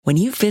When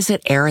you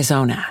visit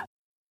Arizona,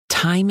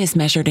 time is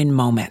measured in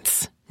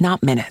moments,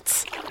 not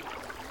minutes.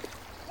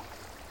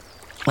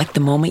 Like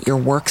the moment your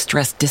work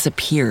stress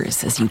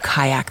disappears as you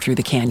kayak through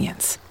the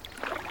canyons.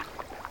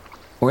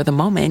 Or the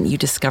moment you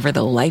discover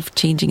the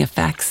life-changing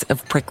effects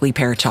of prickly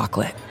pear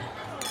chocolate.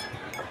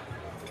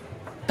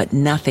 But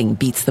nothing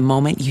beats the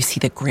moment you see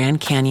the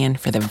Grand Canyon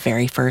for the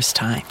very first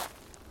time.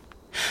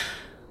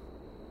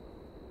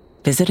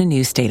 Visit a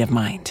new state of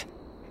mind.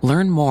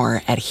 Learn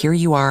more at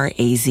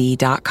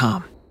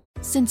hereyouareaz.com.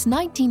 Since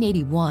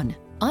 1981,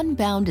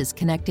 Unbound has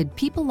connected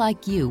people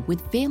like you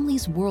with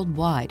families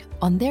worldwide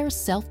on their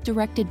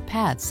self-directed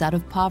paths out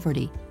of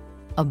poverty.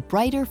 A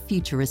brighter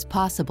future is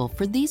possible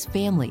for these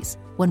families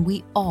when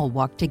we all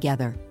walk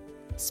together.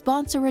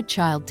 Sponsor a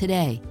child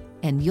today,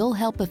 and you'll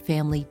help a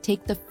family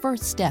take the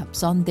first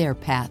steps on their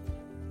path.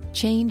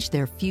 Change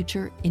their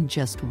future in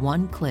just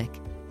one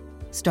click.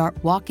 Start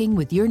walking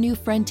with your new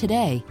friend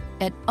today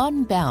at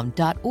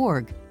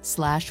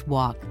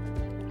unbound.org/walk.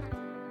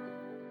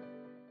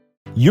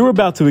 You're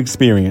about to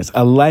experience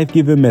a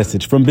life-giving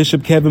message from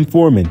Bishop Kevin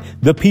Foreman,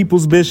 the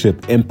People's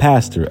Bishop and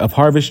Pastor of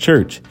Harvest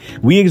Church.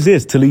 We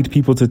exist to lead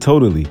people to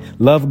totally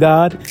love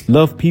God,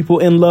 love people,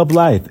 and love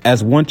life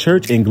as one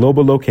church in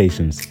global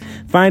locations.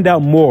 Find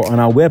out more on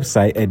our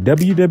website at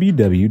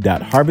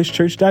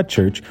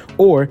www.harvestchurch.church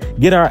or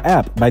get our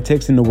app by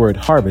texting the word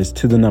HARVEST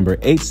to the number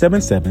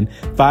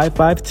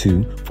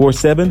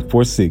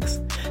 877-552-4746.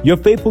 Your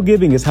faithful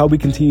giving is how we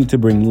continue to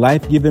bring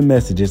life-giving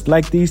messages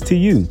like these to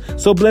you.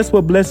 So bless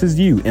what blesses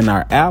you in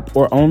our app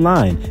or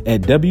online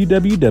at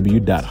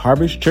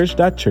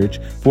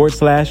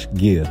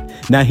www.harvestchurch.church/give.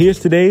 Now here's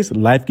today's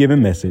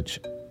life-giving message.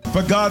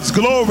 For God's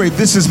glory,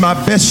 this is my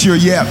best year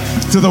yet.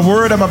 To the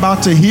word I'm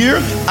about to hear,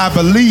 I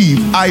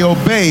believe, I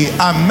obey,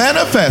 I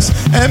manifest,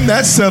 and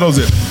that settles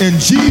it. In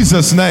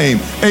Jesus' name,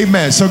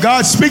 amen. So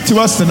God, speak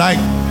to us tonight.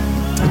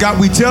 God,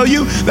 we tell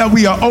you that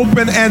we are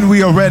open and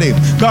we are ready.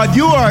 God,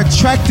 you are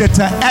attracted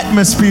to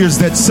atmospheres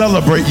that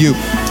celebrate you,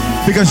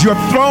 because your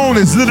throne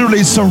is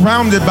literally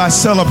surrounded by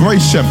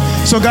celebration.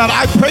 So God,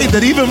 I pray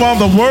that even while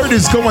the word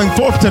is going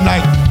forth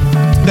tonight,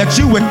 that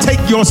you would take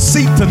your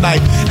seat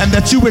tonight and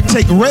that you would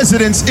take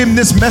residence in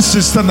this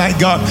message tonight,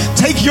 God.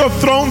 Take your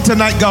throne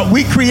tonight, God.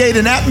 We create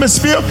an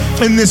atmosphere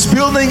in this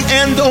building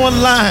and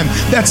online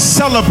that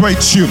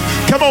celebrates you.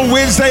 Come on,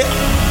 Wednesday.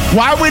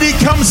 Why would he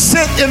come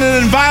sit in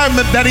an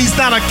environment that he's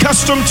not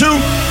accustomed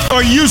to or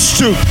used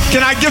to?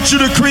 Can I get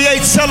you to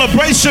create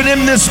celebration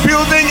in this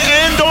building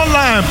and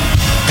online?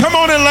 Come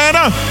on,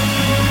 Atlanta.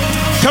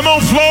 Come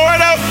on,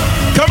 Florida.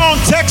 Come on,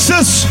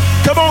 Texas.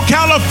 Come on,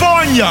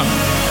 California.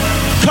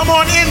 Come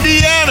on,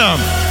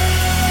 Indiana.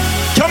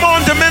 Come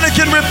on,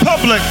 Dominican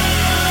Republic.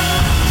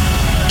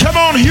 Come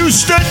on,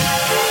 Houston.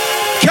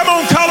 Come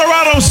on,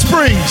 Colorado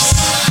Springs.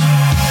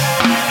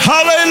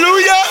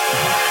 Hallelujah.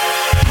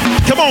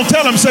 Come on,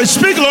 tell them, say,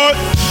 speak, Lord.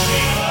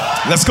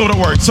 Let's go to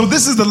work. So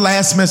this is the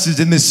last message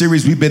in this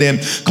series we've been in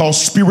called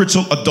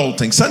Spiritual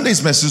Adulting.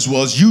 Sunday's message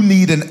was you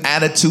need an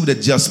attitude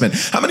adjustment.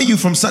 How many of you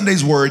from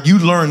Sunday's word, you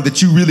learned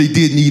that you really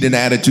did need an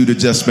attitude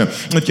adjustment?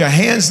 If your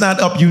hand's not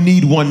up, you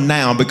need one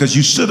now, because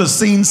you should have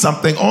seen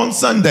something on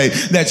Sunday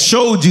that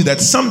showed you that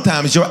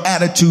sometimes your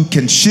attitude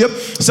can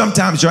shift.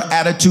 Sometimes your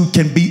attitude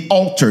can be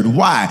altered.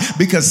 Why?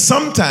 Because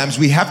sometimes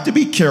we have to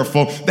be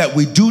careful that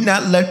we do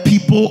not let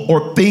people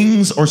or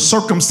things or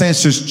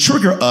circumstances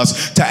trigger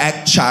us to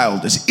act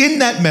childish. In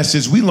that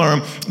message, we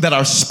learn that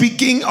our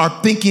speaking, our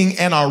thinking,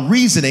 and our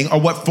reasoning are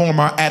what form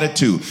our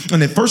attitude.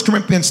 And in 1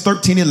 Corinthians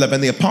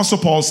 13:11, the Apostle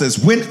Paul says,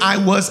 when I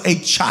was a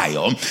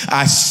child,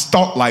 I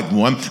thought like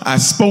one, I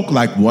spoke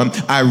like one,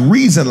 I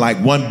reasoned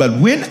like one, but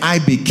when I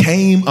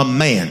became a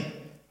man.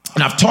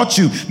 And I've taught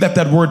you that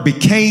that word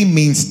became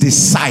means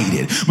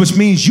decided, which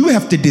means you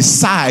have to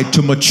decide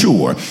to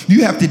mature.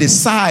 You have to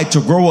decide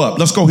to grow up.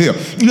 Let's go here.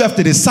 You have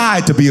to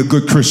decide to be a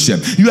good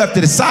Christian. You have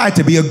to decide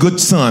to be a good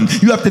son.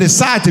 You have to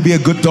decide to be a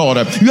good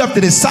daughter. You have to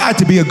decide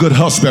to be a good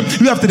husband.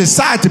 You have to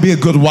decide to be a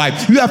good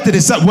wife. You have to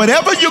decide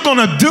whatever you're going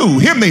to do.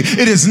 Hear me.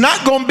 It is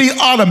not going to be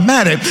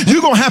automatic.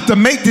 You're going to have to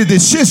make the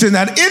decision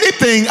that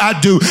anything I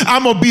do,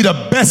 I'm going to be the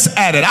best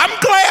at it. I'm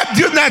glad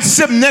you're not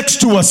sitting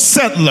next to a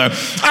settler.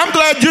 I'm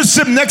glad you're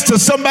sitting next to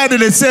somebody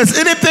that says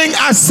anything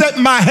I set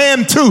my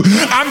hand to,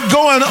 I'm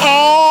going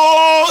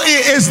all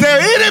in. Is there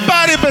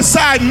anybody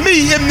beside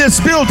me in this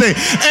building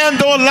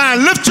and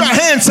online? Lift your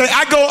hand, say,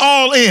 I go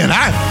all in.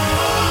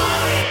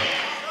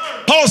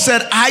 Paul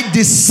said, I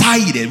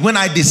decided, when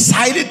I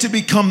decided to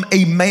become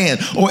a man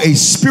or a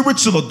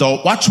spiritual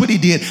adult, watch what he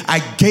did. I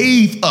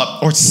gave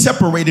up or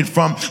separated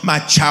from my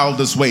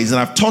childish ways.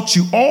 And I've taught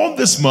you all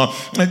this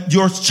month that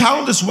your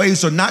childish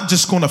ways are not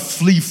just going to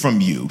flee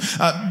from you.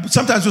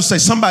 Sometimes we'll say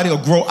somebody will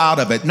grow out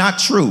of it. Not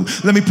true.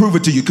 Let me prove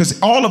it to you, because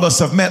all of us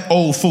have met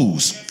old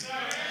fools.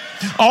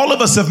 All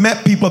of us have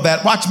met people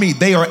that, watch me,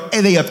 they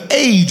have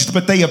aged,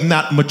 but they have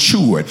not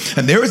matured.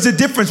 And there is a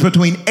difference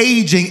between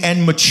aging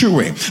and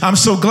maturing. I'm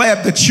so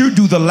glad that you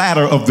do the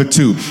latter of the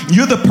two.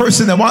 You're the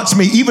person that, watch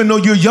me, even though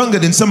you're younger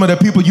than some of the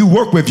people you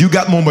work with, you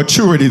got more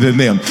maturity than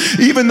them.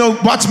 Even though,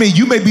 watch me,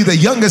 you may be the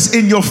youngest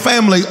in your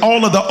family,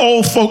 all of the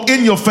old folk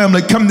in your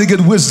family come to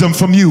get wisdom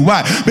from you.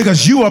 Why?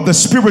 Because you are the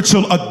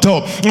spiritual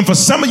adult. And for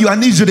some of you, I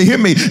need you to hear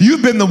me.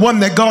 You've been the one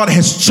that God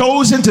has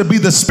chosen to be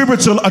the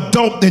spiritual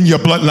adult in your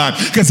bloodline.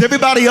 Because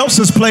everybody else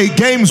has played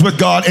games with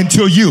God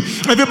until you.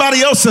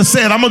 Everybody else has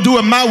said, I'm going to do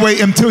it my way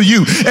until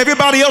you.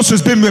 Everybody else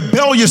has been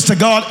rebellious to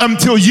God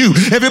until you.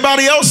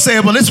 Everybody else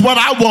said, well, it's what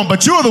I want.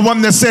 But you're the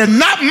one that said,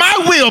 not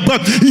my will,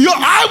 but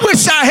I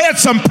wish I had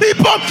some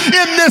people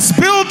in this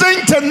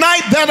building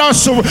tonight that are,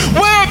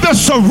 where are the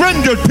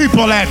surrendered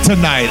people at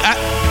tonight?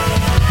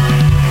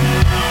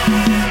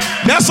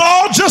 That's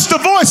all just the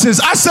voices.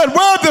 I said,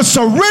 where are the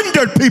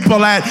surrendered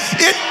people at?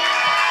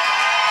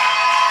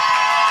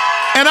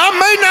 And I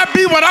may not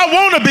be what I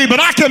want to be, but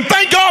I can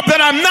thank God that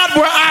I'm not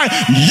where I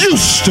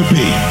used to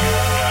be.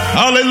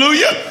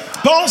 Hallelujah.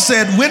 Paul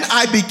said, when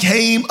I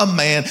became a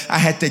man, I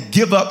had to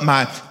give up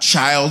my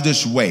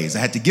childish ways. I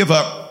had to give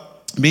up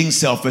being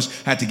selfish.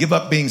 I had to give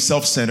up being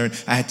self-centered.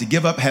 I had to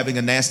give up having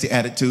a nasty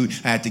attitude.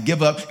 I had to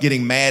give up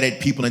getting mad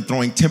at people and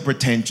throwing temper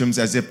tantrums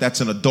as if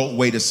that's an adult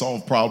way to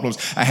solve problems.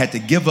 I had to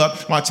give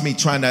up, watch me,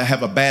 trying to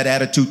have a bad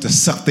attitude to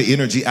suck the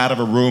energy out of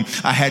a room.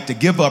 I had to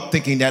give up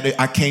thinking that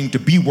I came to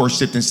be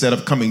worshiped instead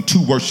of coming to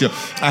worship.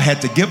 I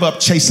had to give up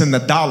chasing the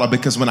dollar,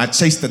 because when I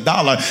chased the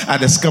dollar, I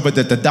discovered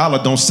that the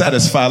dollar don't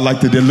satisfy like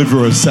the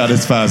deliverer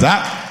satisfies.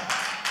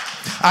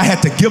 I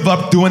had to give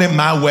up doing it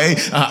my way.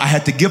 I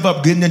had to give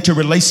up getting into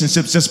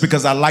relationships just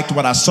because I liked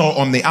what I saw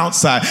on the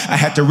outside. I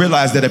had to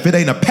realize that if it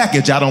ain't a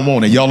package, I don't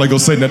want it. Y'all ain't gonna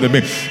say nothing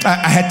to me.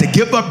 I had to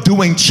give up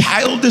doing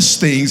childish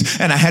things,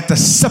 and I had to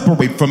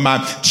separate from my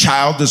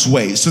childish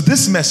ways. So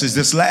this message,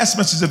 this last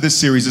message of this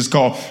series is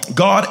called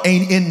God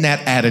Ain't in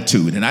That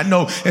Attitude. And I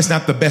know it's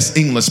not the best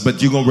English,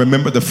 but you're gonna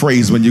remember the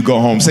phrase when you go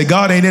home. Say,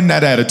 God ain't in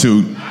that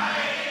attitude.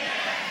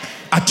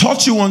 I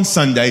taught you on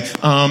Sunday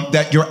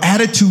that your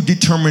attitude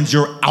determines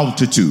your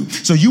altitude.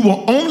 So you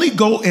will only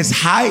go as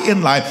high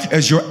in life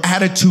as your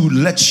attitude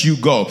lets you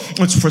go.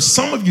 Which for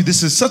some of you,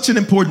 this is such an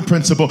important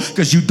principle,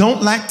 because you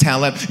don't lack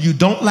talent, you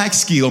don't lack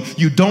skill,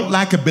 you don't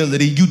lack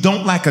ability, you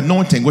don't lack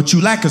anointing. What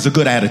you lack is a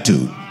good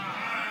attitude.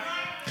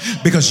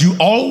 Because you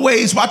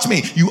always, watch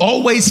me, you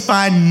always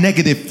find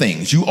negative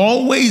things. You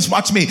always,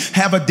 watch me,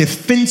 have a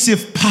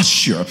defensive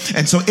posture.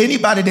 And so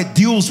anybody that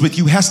deals with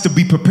you has to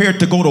be prepared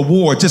to go to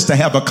war just to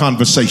have a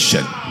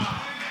conversation.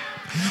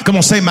 Come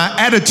on, say, my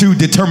attitude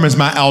determines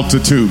my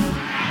altitude.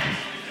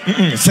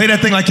 Say that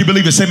thing like you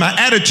believe it. Say, my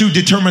attitude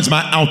determines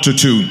my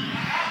altitude.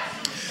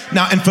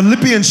 Now, in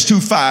Philippians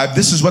 2:5,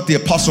 this is what the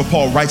Apostle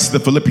Paul writes to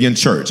the Philippian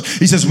church.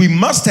 He says, we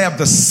must have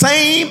the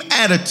same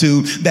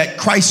attitude that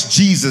Christ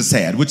Jesus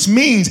had, which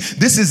means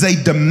this is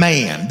a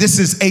demand. This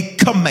is a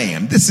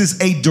command. This is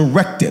a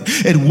directive.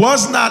 It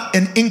was not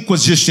an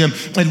inquisition.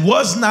 It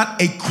was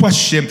not a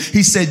question.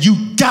 He said,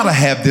 you gotta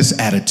have this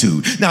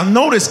attitude. Now,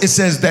 notice it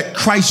says that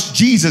Christ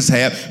Jesus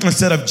had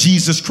instead of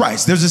Jesus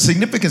Christ. There's a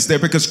significance there,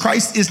 because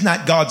Christ is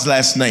not God's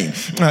last name.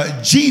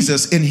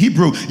 Jesus in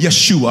Hebrew,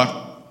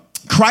 Yeshua.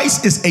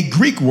 Christ is a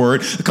Greek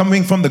word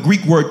coming from the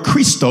Greek word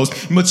Christos,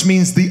 which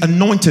means the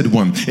anointed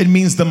one. It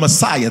means the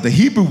Messiah. The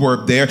Hebrew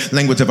word there,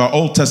 language of our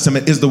Old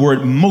Testament, is the word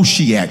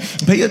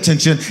Moshiach. Pay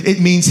attention. It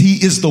means he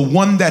is the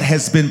one that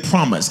has been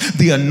promised,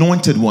 the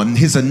anointed one,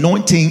 his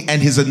anointing and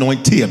his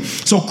anointed.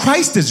 So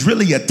Christ is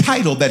really a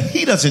title that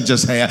he doesn't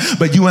just have,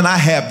 but you and I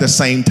have the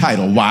same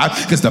title. Why?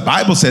 Because the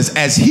Bible says,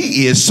 as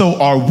he is, so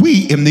are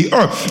we in the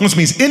earth. Which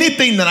means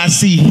anything that I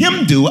see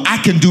him do, I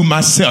can do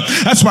myself.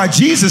 That's why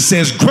Jesus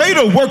says,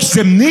 greater works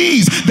than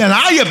these that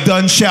I have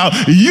done shall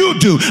you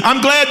do.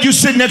 I'm glad you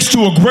sit next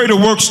to a greater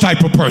works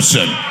type of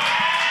person.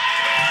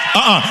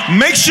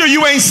 Make sure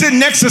you ain't sitting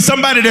next to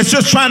somebody that's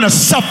just trying to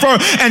suffer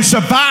and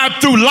survive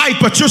through life,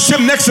 but you're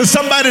sitting next to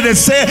somebody that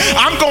said,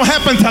 I'm going to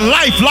happen to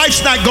life.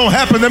 Life's not going to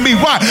happen to me.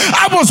 Why?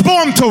 I was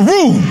born to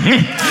rule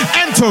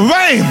and to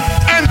reign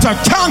and to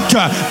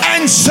conquer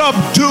and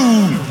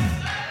subdue.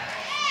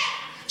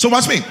 So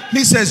watch me.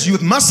 He says you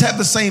must have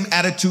the same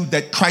attitude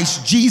that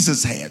Christ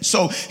Jesus had.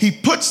 So he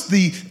puts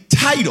the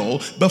title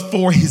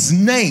before his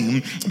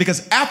name,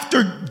 because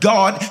after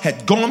God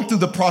had gone through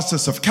the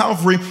process of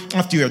Calvary,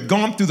 after he had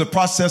gone through the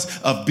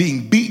process of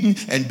being beaten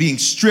and being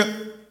stripped,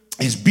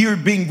 his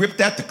beard being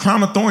ripped out, the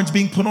crown of thorns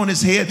being put on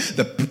his head,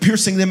 the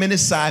piercing them in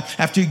his side.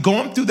 After he'd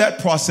gone through that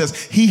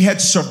process, he had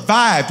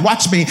survived,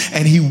 watch me,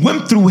 and he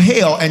went through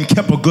hell and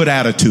kept a good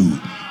attitude.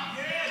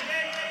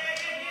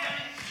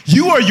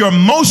 You are your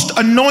most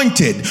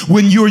anointed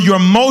when you're your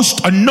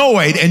most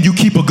annoyed and you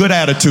keep a good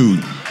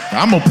attitude.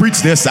 I'm going to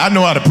preach this. I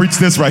know how to preach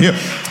this right here.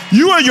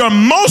 You are your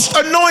most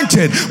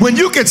anointed when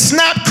you can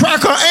snap,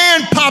 crackle,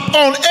 and pop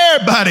on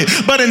everybody,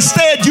 but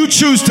instead you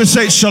choose to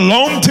say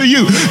shalom to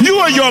you. You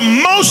are your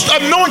most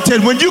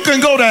anointed when you can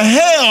go to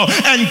hell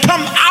and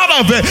come out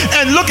of it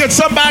and look at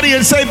somebody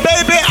and say,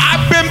 baby,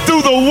 I've been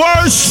through the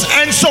worst,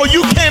 and so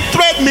you can't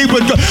threaten me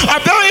with God. Are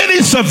there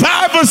any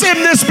survivors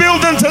in this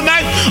building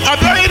tonight? Are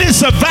there any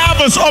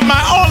survivors of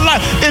my own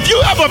life? If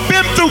you ever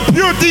been through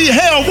pure D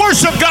hell,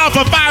 worship God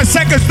for 5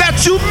 seconds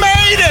that you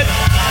made it.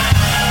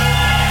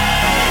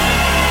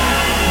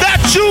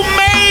 You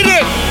made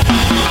it.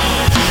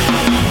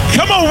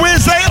 Come on,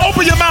 Wednesday,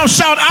 open your mouth,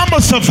 shout, I'm a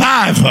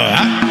survivor.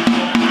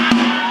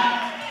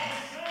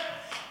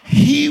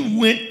 He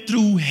went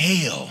through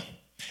hell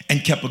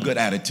and kept a good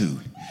attitude.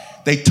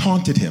 They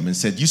taunted him and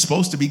said, you're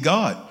supposed to be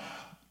God.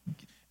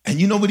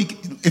 And you know what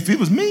if it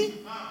was me?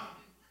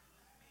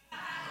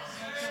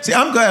 See,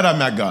 I'm glad I'm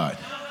not God.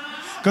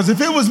 Because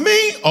if it was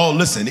me, oh,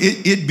 listen,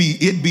 it'd be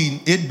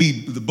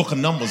the book of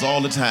Numbers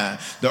all the time.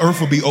 The earth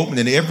would be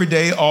opening every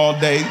day, all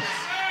day.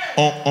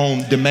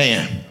 On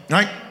demand,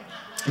 right?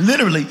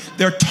 Literally,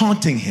 they're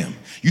taunting him.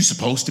 You're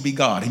supposed to be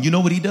God. And you know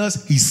what he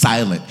does? He's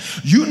silent.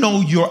 You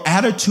know your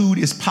attitude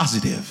is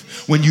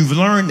positive when you've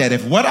learned that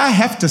if what I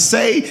have to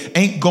say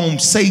ain't going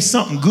to say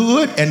something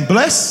good and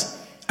bless,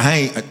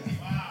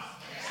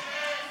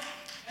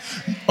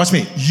 watch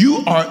me.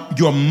 You are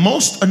your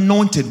most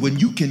anointed when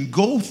you can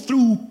go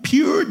through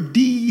pure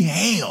D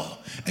hell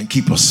and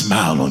keep a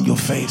smile on your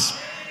face.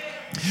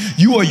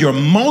 You are your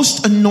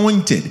most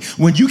anointed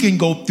when you can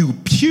go through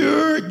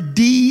pure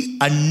D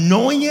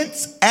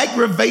annoyance,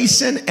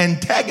 aggravation,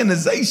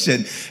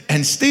 antagonization,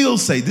 and still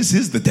say, this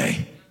is the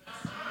day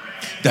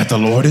that the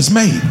Lord has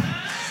made,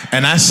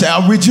 and I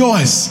shall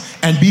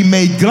rejoice and be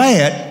made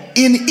glad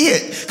in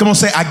it. Come on,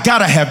 say, I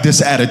gotta have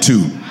this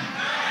attitude.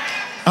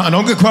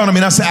 Don't get quiet on me.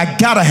 I say, I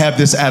gotta have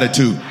this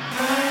attitude.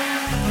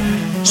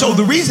 So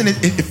the reason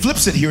it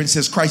flips it here and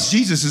says Christ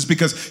Jesus is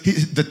because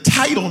the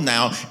title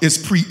now is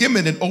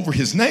preeminent over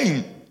his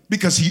name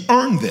because he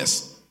earned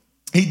this.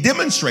 He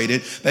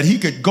demonstrated that he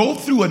could go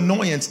through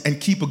annoyance and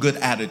keep a good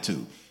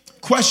attitude.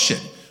 Question,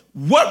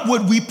 what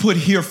would we put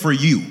here for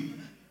you?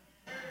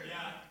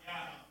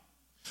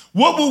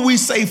 What would we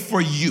say for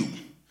you?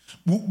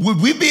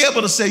 Would we be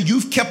able to say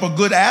you've kept a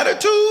good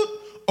attitude,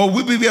 or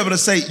would we be able to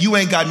say you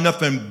ain't got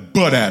nothing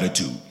but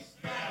attitude?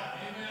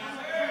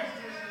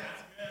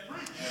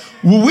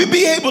 Will we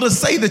be able to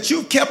say that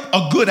you've kept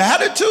a good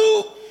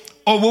attitude,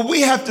 or will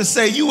we have to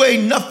say you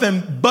ain't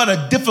nothing but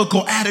a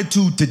difficult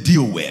attitude to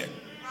deal with?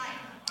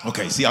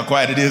 Okay, see how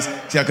quiet it is?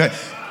 See how quiet?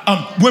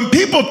 When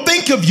people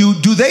think of you,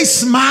 do they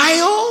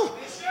smile,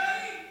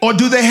 or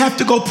do they have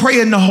to go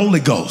pray in the Holy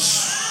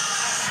Ghost?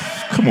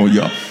 Come on,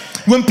 y'all.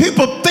 When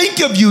people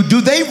think of you, do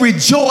they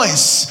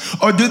rejoice,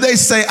 or do they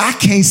say, I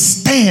can't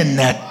stand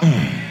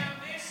that?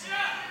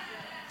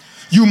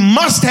 You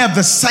must have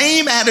the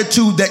same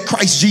attitude that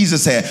Christ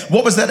Jesus had.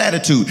 What was that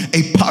attitude?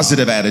 A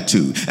positive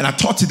attitude. And I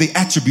taught you the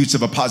attributes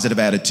of a positive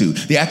attitude.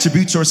 The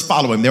attributes are as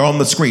following. They're on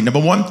the screen.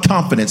 Number one,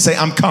 confidence. Say,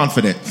 I'm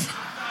confident.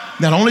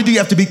 Not only do you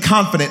have to be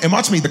confident, and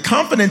watch me, the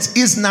confidence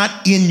is not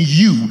in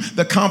you.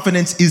 The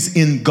confidence is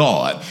in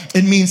God.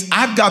 It means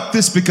I've got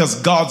this because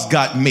God's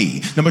got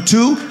me. Number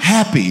two,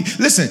 happy.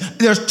 Listen,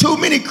 there's too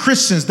many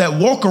Christians that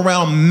walk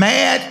around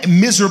mad,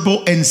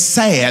 miserable, and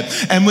sad.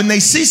 And when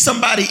they see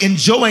somebody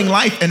enjoying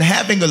life and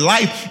having a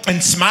life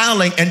and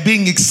smiling and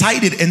being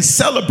excited and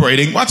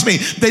celebrating, watch me,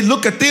 they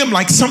look at them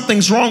like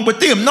something's wrong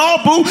with them. No,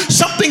 boo,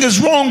 something is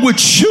wrong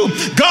with you.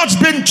 God's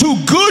been too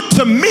good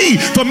to me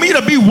for me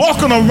to be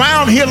walking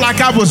around here like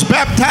I was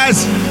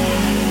baptized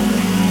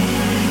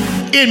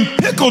in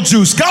pickle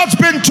juice. God's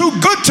been too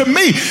good to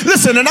me.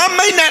 Listen, and I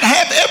may not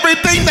have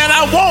everything that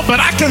I want, but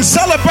I can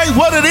celebrate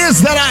what it is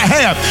that I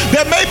have.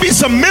 There may be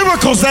some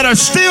miracles that are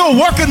still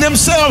working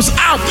themselves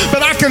out,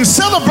 but I can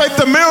celebrate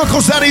the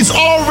miracles that he's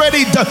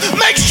already done.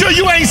 Make sure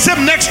you ain't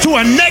sitting next to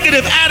a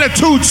negative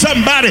attitude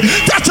somebody.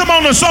 Touch them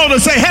on the shoulder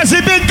and say, has he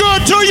been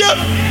good to you?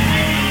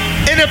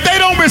 And if they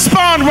don't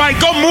respond right,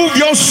 go move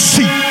your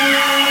seat.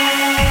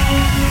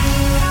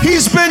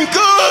 He's been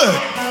good.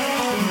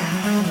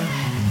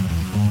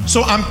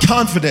 So I'm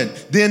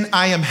confident. Then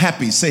I am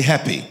happy. Say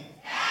happy.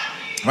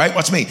 Right?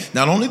 Watch me.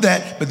 Not only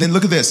that, but then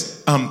look at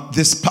this.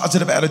 This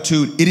positive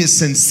attitude, it is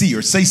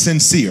sincere. Say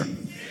sincere.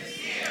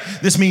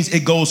 This means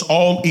it goes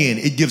all in.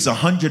 It gives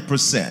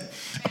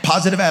 100%. A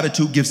positive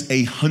attitude gives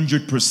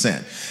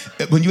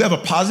 100%. When you have a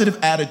positive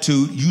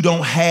attitude, you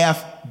don't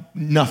have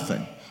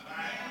nothing.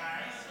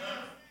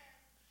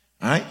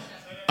 All right?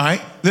 All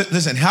right,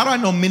 listen, how do I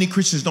know many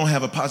Christians don't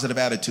have a positive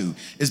attitude?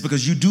 It's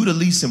because you do the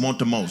least and want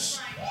the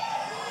most.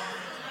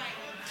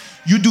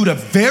 You do the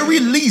very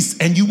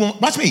least and you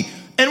want, watch me.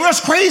 And what's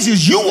crazy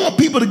is you want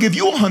people to give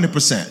you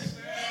 100%,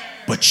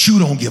 but you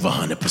don't give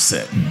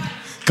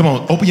 100%. Come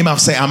on, open your mouth,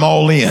 say, I'm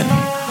all in. All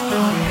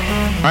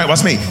right,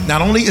 watch me.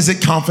 Not only is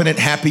it confident,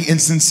 happy,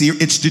 and sincere,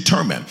 it's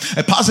determined.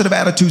 A positive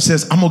attitude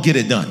says, I'm going to get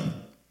it done.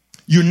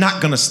 You're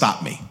not going to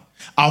stop me.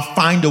 I'll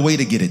find a way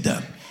to get it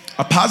done.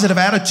 A positive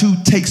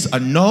attitude takes a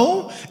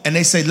no and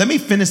they say, let me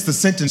finish the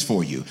sentence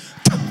for you.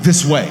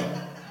 this way.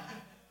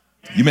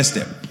 You missed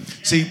it.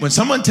 See, when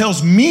someone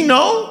tells me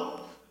no,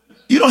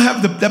 you don't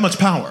have that much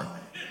power.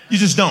 You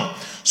just don't.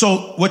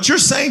 So what you're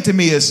saying to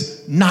me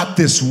is not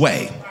this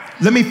way.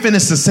 Let me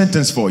finish the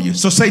sentence for you.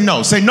 So say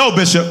no. Say no,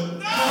 Bishop. No.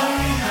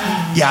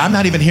 Yeah, I'm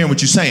not even hearing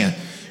what you're saying.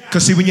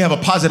 Because see, when you have a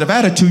positive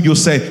attitude, you'll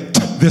say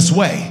this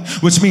way,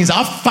 which means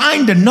I'll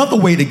find another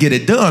way to get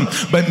it done.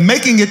 But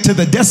making it to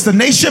the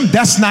destination,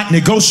 that's not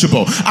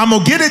negotiable. I'm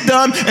going to get it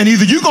done, and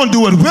either you're going to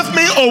do it with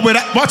me or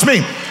without. Watch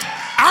me.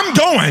 I'm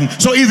going.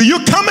 So either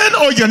you're coming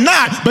or you're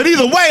not. But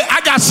either way, I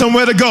got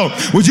somewhere to go.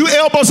 Would you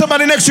elbow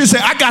somebody next to you and say,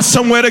 I got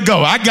somewhere to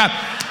go. I got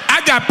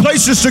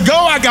places to go.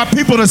 I got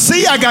people to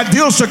see. I got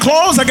deals to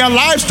close. I got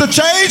lives to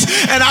change.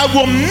 And I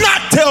will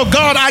not tell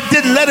God I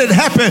didn't let it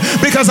happen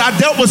because I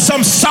dealt with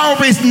some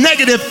sorry,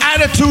 negative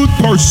attitude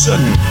person.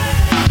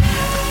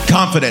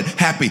 Confident,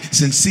 happy,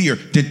 sincere,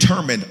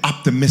 determined,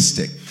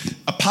 optimistic.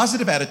 A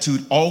positive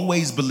attitude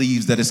always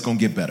believes that it's going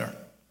to get better.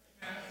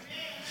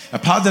 A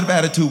positive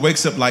attitude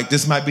wakes up like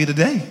this might be the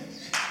day.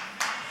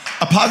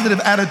 A positive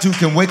attitude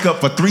can wake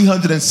up for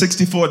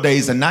 364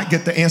 days and not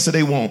get the answer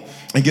they want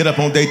and get up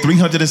on day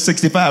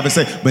 365 and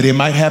say, but it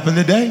might happen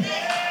today.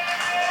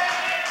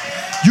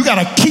 You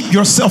got to keep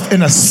yourself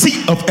in a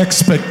seat of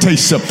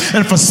expectation.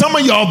 And for some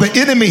of y'all, the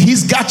enemy,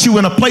 he's got you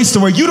in a place to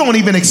where you don't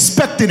even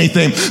expect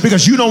anything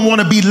because you don't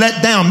want to be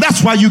let down.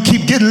 That's why you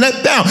keep getting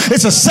let down.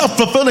 It's a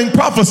self-fulfilling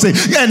prophecy.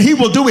 And he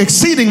will do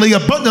exceedingly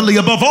abundantly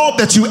above all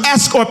that you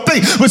ask or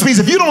think, which means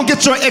if you don't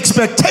get your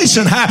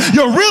expectation high,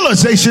 your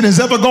realization is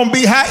ever going to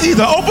be high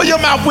either. Open your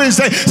mouth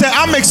Wednesday, say,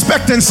 I'm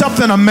expecting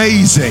something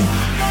amazing.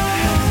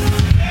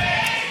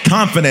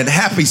 Confident,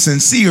 happy,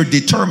 sincere,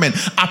 determined,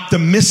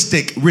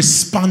 optimistic,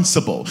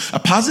 responsible. A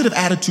positive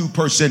attitude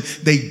person,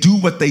 they do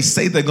what they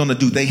say they're going to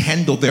do. They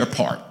handle their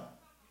part.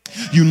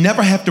 You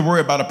never have to worry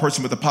about a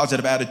person with a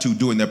positive attitude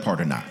doing their part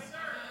or not.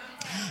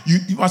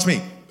 You watch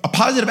me. A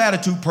positive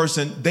attitude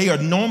person, they are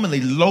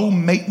normally low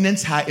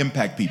maintenance, high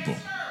impact people.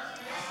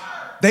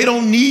 They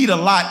don't need a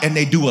lot and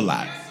they do a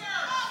lot.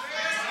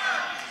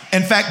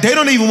 In fact, they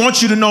don't even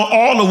want you to know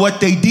all of what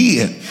they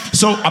did.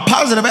 So a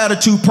positive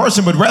attitude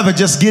person would rather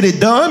just get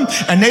it done,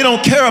 and they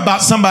don't care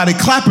about somebody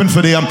clapping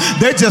for them.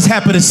 They're just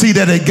happy to see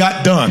that it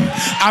got done.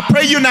 I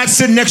pray you're not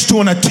sitting next to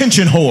an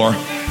attention whore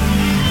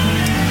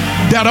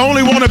that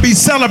only want to be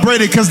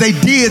celebrated because they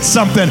did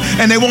something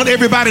and they want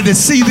everybody to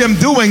see them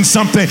doing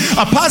something.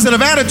 A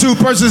positive attitude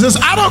person says,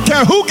 I don't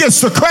care who gets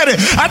the credit.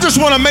 I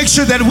just want to make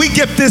sure that we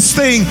get this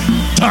thing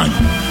done.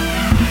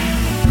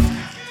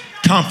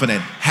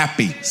 Confident,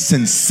 happy,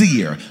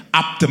 sincere,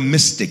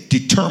 optimistic,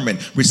 determined,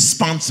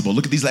 responsible.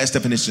 Look at these last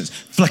definitions.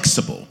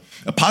 Flexible.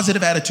 A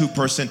positive attitude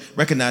person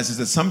recognizes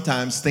that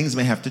sometimes things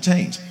may have to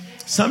change.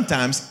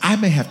 Sometimes I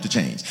may have to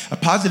change. A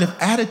positive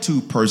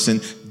attitude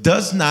person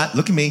does not,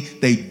 look at me,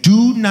 they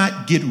do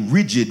not get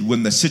rigid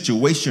when the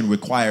situation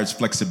requires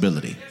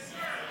flexibility.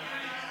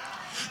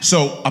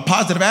 So a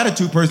positive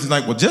attitude person is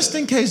like, well, just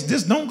in case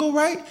this don't go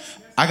right,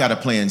 I got a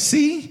plan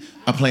C,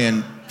 a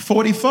plan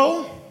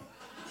 44.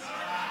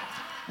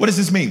 What does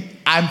this mean?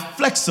 I'm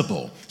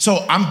flexible.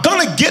 So I'm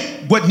going to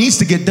get what needs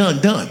to get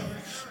done.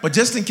 But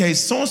just in case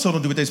so-and-so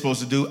don't do what they're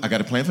supposed to do, I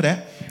got a plan for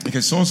that. In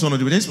case so-and-so don't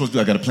do what they're supposed to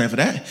do, I got a plan for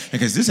that. In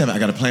case this happens, I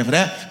got a plan for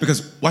that.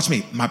 Because, watch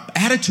me, my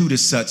attitude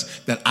is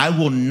such that I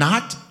will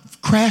not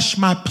crash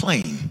my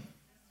plane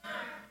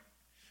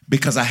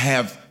because I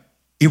have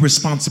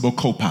irresponsible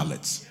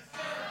co-pilots.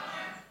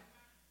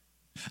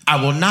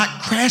 I will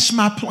not crash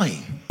my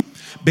plane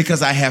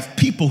because I have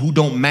people who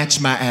don't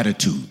match my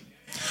attitude.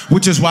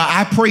 Which is why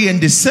I pray in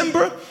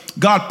December,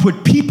 God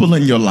put people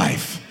in your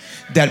life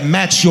that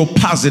match your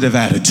positive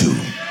attitude.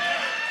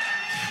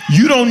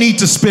 You don't need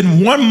to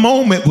spend one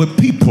moment with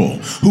people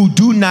who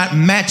do not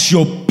match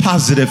your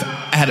positive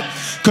attitude.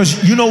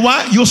 Because you know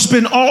what? You'll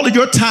spend all of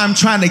your time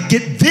trying to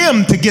get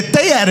them to get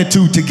their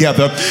attitude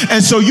together.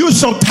 And so you're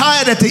so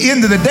tired at the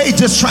end of the day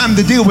just trying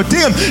to deal with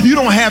them, you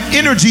don't have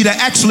energy to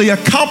actually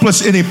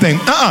accomplish anything.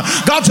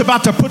 God's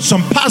about to put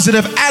some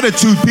positive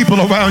attitude people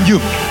around you.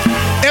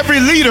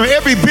 Every leader,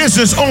 every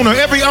business owner,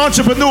 every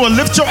entrepreneur,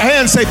 lift your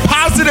hand and say,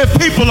 positive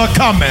people are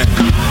coming.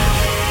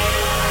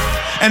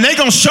 And they're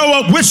going to show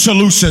up with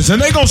solutions, and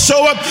they're going to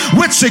show up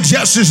with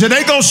suggestions, and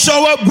they're going to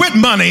show up with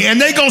money, and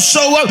they're going to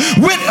show up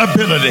with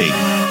ability.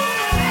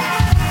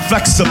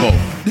 Flexible.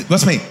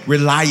 What's mean?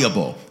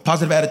 Reliable.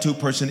 Positive attitude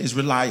person is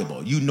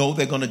reliable. You know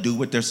they're going to do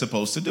what they're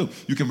supposed to do.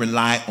 You can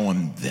rely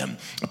on them.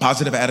 A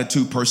positive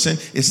attitude person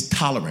is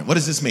tolerant. What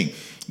does this mean?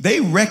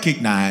 They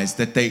recognize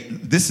that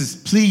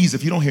please,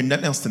 if you don't hear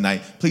nothing else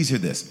tonight, please hear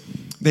this.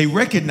 They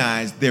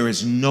recognize there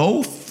is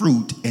no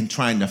fruit in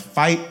trying to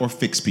fight or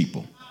fix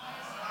people.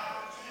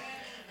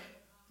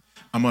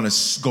 I'm going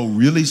to go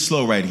really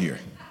slow right here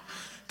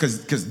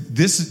because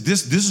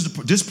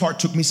this part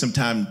took me some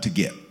time to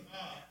get.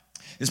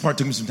 This part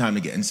took me some time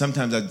to get, and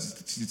sometimes it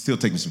still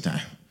take me some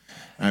time.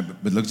 All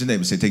right, but look at your neighbor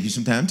and say, take you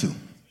some time too.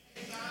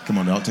 Come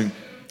on, y'all.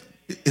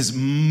 As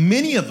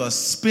many of us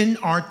spend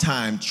our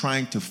time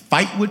trying to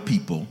fight with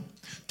people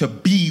to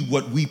be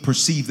what we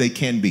perceive they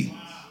can be.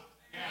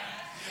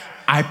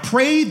 I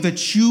pray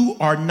that you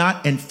are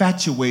not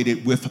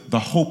infatuated with the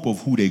hope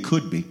of who they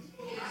could be.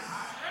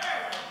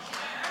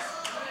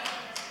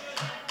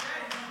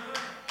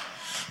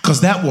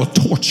 Because that will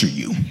torture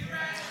you.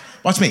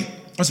 Watch me.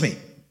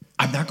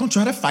 I'm not going to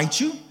try to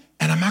fight you,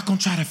 and I'm not going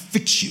to try to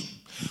fix you.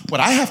 What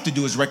I have to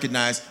do is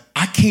recognize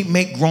I can't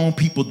make grown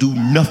people do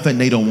nothing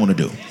they don't want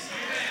to do.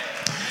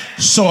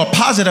 So a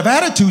positive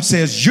attitude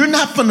says, you're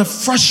not going to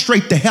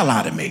frustrate the hell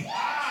out of me.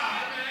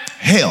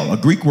 Hell, a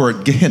Greek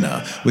word,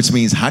 Gehenna, which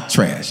means hot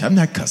trash. I'm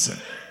not cussing.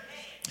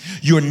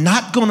 You're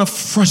not going to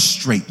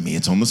frustrate me.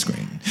 It's on the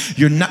screen.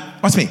 You're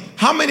not. Watch me.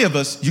 How many of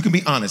us, you can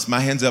be honest, my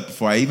hand's up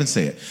before I even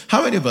say it.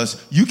 How many of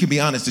us, you can be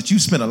honest that you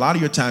spend a lot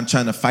of your time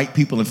trying to fight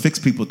people and fix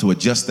people to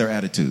adjust their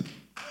attitude?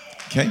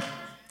 Okay? All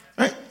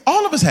right?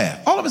 All of us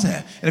have.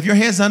 And if your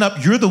hand's not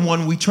up, you're the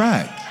one we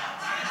tried.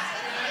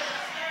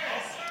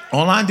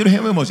 Online, do the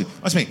hand emoji.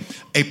 Watch me.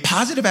 A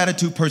positive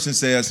attitude person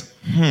says,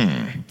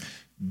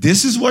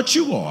 this is what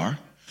you are,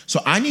 so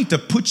I need to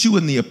put you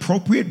in the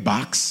appropriate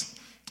box,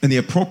 in the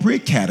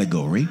appropriate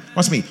category.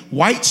 Watch me.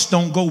 Whites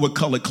don't go with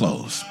colored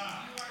clothes.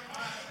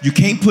 You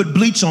can't put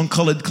bleach on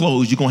colored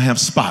clothes. You're going to have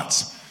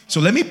spots. So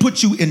let me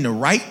put you in the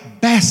right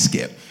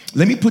basket.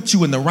 Let me put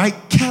you in the right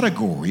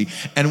category.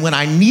 And when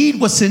I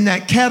need what's in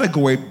that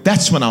category,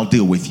 that's when I'll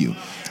deal with you.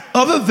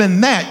 Other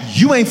than that,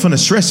 you ain't finna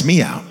stress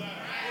me out.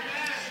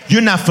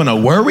 You're not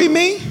finna worry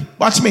me.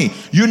 Watch me.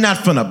 You're not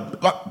finna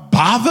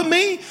bother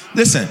me.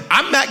 Listen,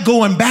 I'm not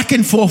going back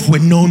and forth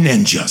with no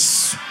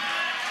ninjas.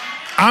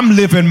 I'm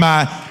living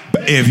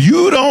if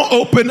you don't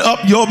open up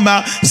your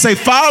mouth, say,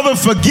 Father,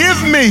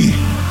 forgive me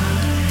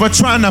for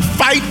trying to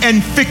fight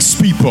and fix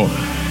people.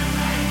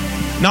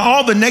 Now,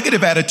 all the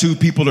negative attitude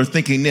people are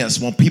thinking this,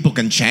 well, people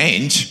can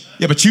change.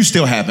 Yeah, but you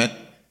still haven't.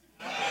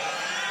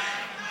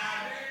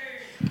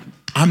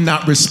 I'm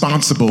not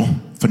responsible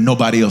for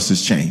nobody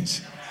else's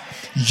change.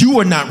 You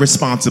are not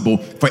responsible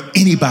for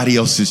anybody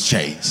else's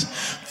change.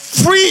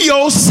 Free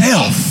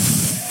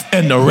yourself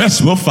and the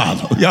rest will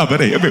follow. Y'all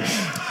better hear me.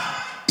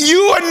 You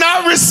are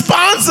not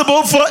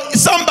responsible for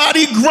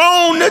somebody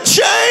grown to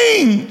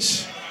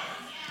change.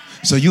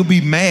 So you'll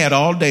be mad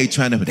all day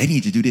trying to, but they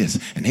need to do this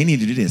and they need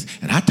to do this.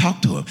 And I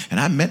talked to them and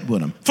I met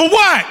with them. For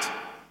what?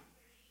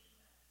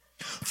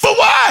 For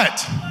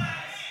what?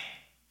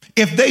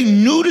 If they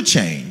knew to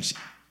change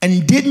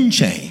and didn't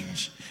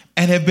change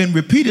and have been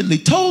repeatedly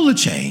told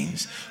to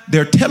change,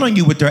 they're telling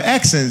you with their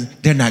actions,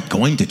 they're not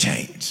going to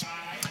change.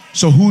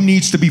 So who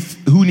needs to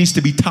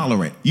be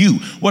tolerant? You.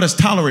 What does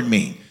tolerant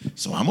mean?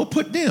 So I'm going to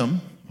put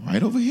them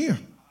right over here.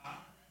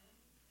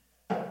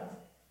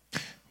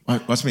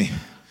 Watch me.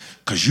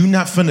 Because you're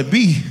not finna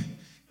be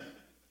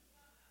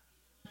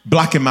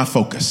blocking my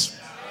focus.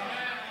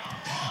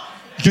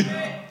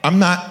 I'm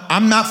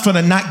not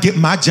finna not get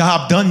my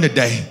job done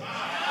today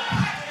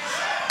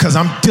because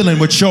I'm dealing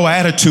with your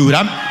attitude.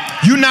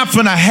 You're not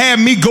finna have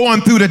me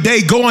going through the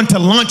day, going to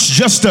lunch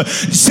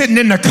sitting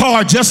in the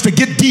car just to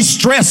get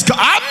de-stressed.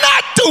 I'm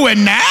not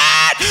doing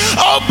that.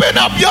 Open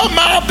up your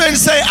mouth and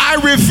say, I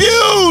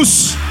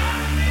refuse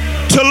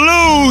to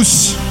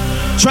lose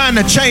trying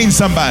to change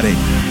somebody.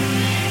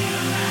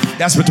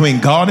 That's between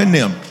God and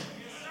them.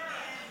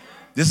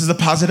 This is a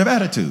positive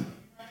attitude.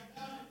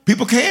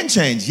 People can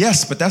change,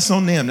 yes, but that's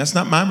on them. That's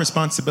not my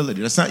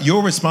responsibility. That's not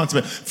your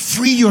responsibility.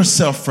 Free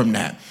yourself from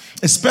that.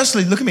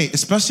 Especially, look at me,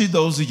 especially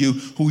those of you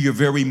who you're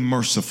very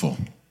merciful.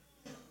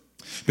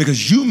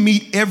 Because you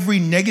meet every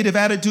negative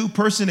attitude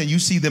person and you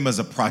see them as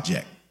a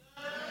project.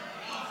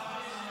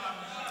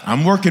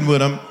 I'm working with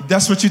them.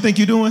 That's what you think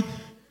you're doing?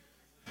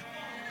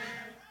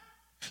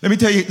 Let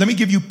me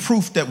give you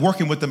proof that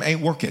working with them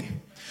ain't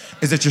working.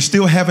 Is that you're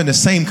still having the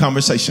same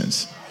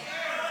conversations.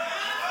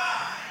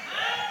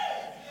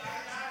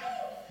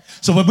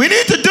 So what we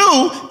need to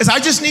do is I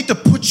just need to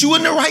put you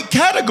in the right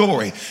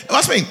category.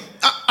 Watch me.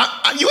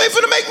 You ain't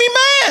finna make me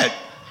mad.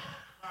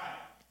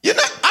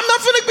 I'm not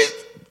finna be,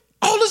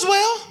 all is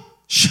well.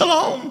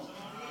 Shalom. All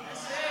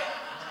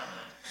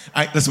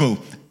right, let's move.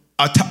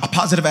 A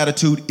positive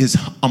attitude is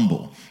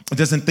humble. It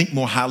doesn't think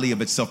more highly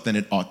of itself than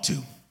it ought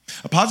to.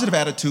 A positive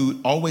attitude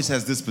always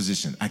has this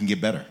position. I can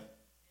get better.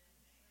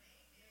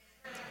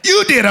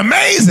 You did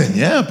amazing.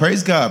 Yeah,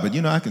 praise God. But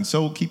I can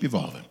so keep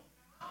evolving.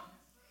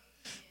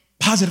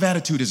 Positive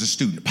attitude is a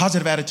student.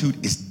 Positive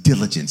attitude is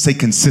diligent. Say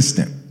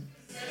consistent.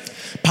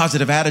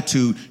 Positive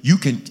attitude,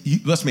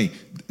 listen,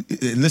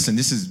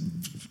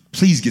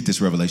 please get this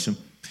revelation.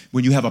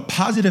 When you have a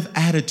positive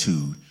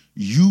attitude,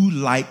 you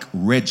like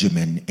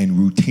regimen and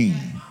routine.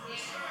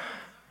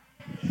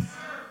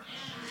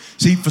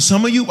 See, for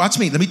some of you, watch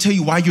me. Let me tell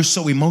you why you're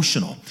so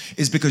emotional.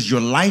 It's because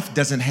your life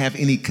doesn't have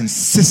any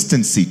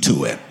consistency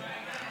to it.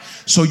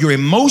 So your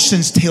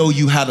emotions tell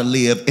you how to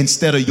live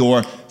instead of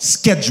your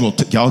schedule.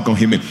 Y'all gonna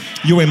hear me.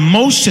 Your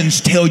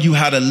emotions tell you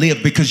how to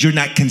live because you're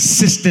not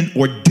consistent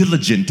or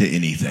diligent to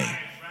anything.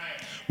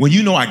 When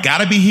you know I got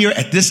to be here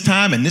at this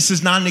time and this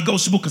is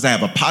non-negotiable because I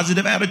have a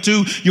positive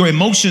attitude, your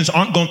emotions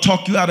aren't going to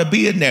talk you out of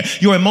being there.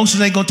 Your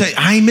emotions ain't going to tell you,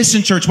 I ain't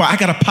missing church. Why? I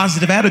got a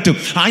positive attitude.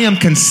 I am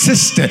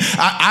consistent.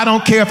 I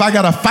don't care if I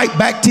got to fight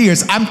back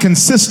tears. I'm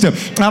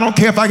consistent. I don't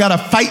care if I got to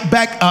fight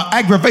back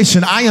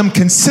aggravation. I am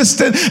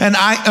consistent and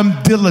I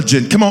am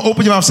diligent. Come on,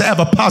 open your mouth and say, I have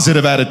a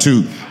positive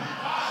attitude.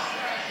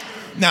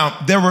 Now,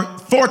 there were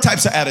 4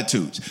 types of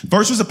attitudes.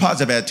 First was a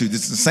positive attitude.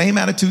 It's the same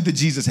attitude that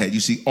Jesus had. You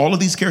see all of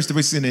these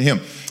characteristics in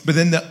him. But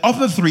then the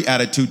other 3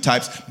 attitude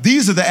types,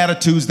 these are the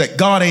attitudes that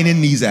God ain't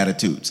in these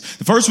attitudes.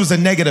 The first was a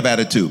negative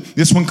attitude.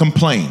 This one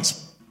complains.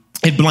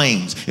 It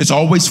blames. It's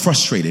always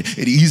frustrated.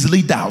 It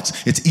easily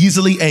doubts. It's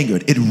easily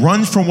angered. It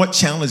runs from what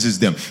challenges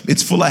them.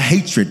 It's full of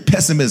hatred,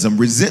 pessimism,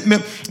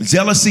 resentment,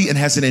 jealousy, and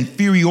has an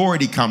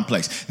inferiority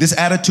complex. This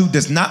attitude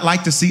does not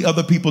like to see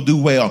other people do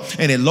well,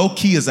 and it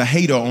low-key is a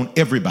hater on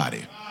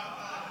everybody.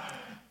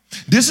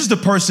 This is the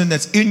person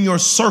that's in your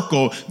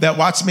circle that,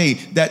 watch me,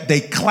 that they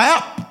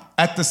clap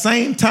at the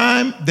same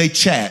time they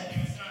chat.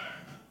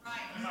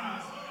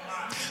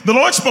 The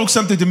Lord spoke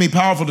something to me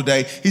powerful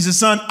today. He said,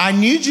 son, I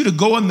need you to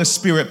go in the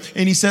spirit.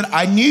 And he said,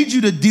 I need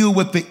you to deal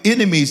with the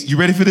enemies. You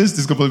ready for this? This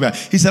is going to blow me back.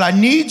 He said, I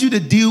need you to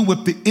deal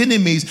with the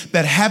enemies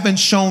that haven't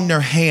shown their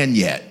hand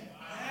yet.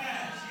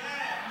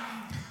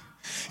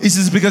 He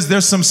says, because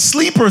there's some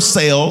sleeper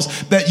cells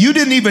that you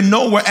didn't even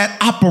know were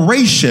at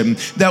operation,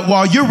 that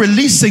while you're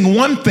releasing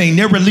one thing,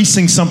 they're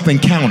releasing something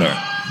counter.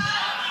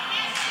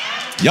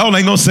 Y'all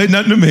ain't gonna say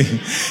nothing to me.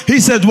 He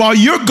said, while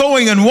you're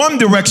going in one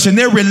direction,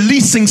 they're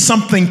releasing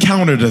something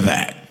counter to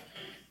that.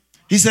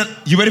 He said,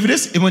 you ready for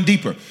this? It went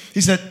deeper.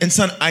 He said, and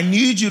son, I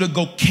need you to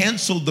go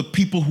cancel the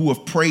people who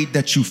have prayed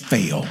that you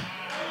fail.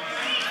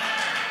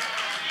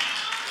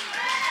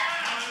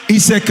 He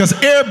said, because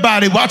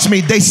everybody, watch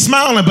me, they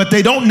smiling, but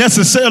they don't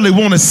necessarily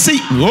want to see.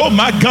 Oh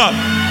my God.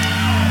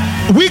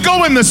 We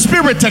go in the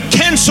spirit to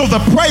cancel the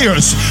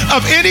prayers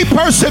of any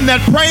person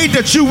that prayed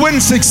that you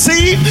wouldn't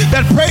succeed,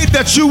 that prayed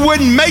that you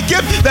wouldn't make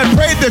it, that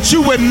prayed that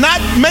you would not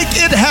make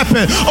it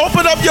happen.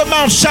 Open up your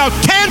mouth, shout,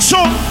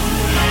 cancel.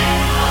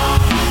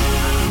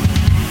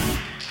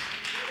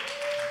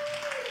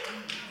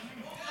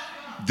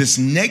 This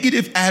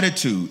negative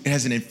attitude, it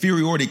has an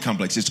inferiority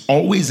complex. It's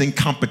always in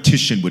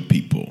competition with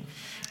people.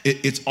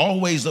 It's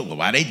always, well,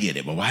 why they get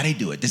it? Well, why they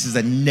do it? This is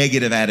a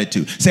negative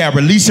attitude. Say, I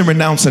release and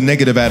renounce a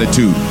negative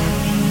attitude.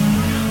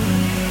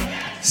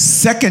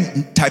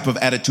 Second type of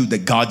attitude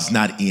that God's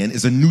not in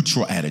is a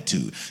neutral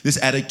attitude. This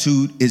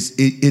attitude is,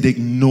 it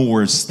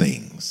ignores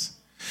things.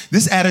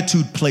 This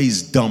attitude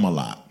plays dumb a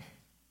lot.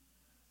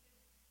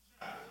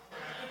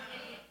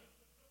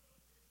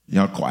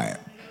 Y'all quiet.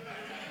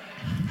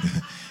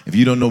 If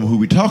you don't know who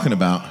we're talking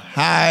about,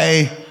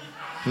 hi,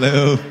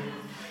 hello.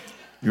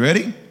 You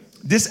ready?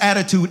 This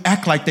attitude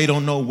act like they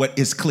don't know what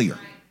is clear.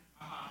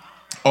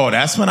 Oh,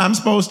 that's what I'm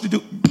supposed to do?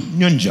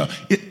 Ninja.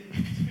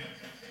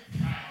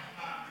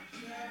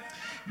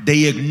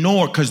 They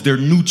ignore because they're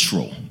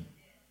neutral.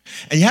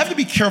 And you have to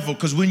be careful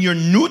because when you're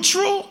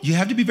neutral, you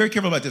have to be very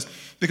careful about this.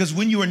 Because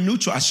when you are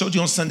neutral, I showed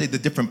you on Sunday the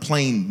different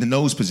plane, the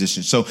nose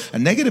position. So a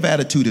negative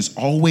attitude is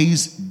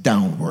always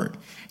downward.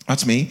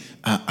 Watch me.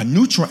 A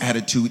neutral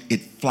attitude, it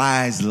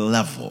flies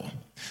level.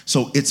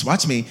 So it's,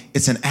 watch me,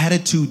 it's an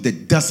attitude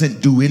that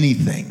doesn't do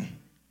anything.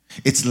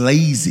 It's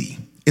lazy.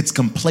 It's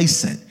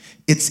complacent.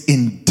 It's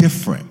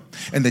indifferent.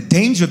 And the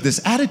danger of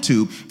this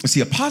attitude, see,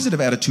 a positive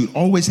attitude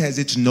always has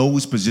its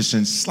nose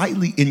position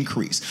slightly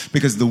increased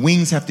because the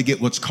wings have to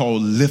get what's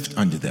called lift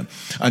under them.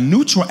 A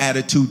neutral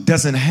attitude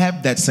doesn't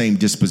have that same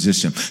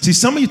disposition. See,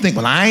 some of you think,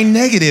 well, I ain't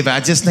negative. I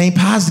just ain't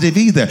positive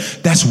either.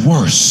 That's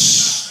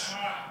worse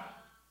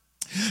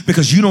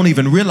because you don't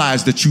even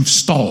realize that you've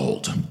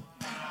stalled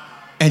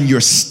and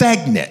you're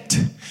stagnant.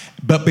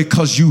 But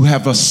because you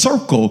have a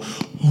circle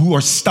who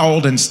are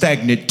stalled and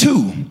stagnant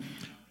too,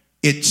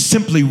 it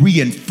simply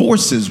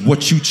reinforces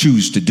what you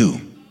choose to do.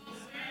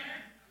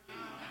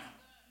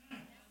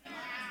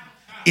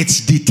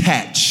 It's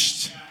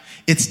detached.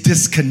 It's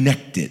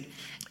disconnected.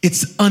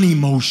 It's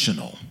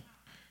unemotional.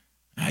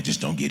 I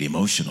just don't get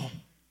emotional.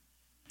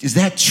 Is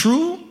that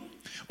true?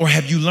 Or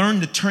have you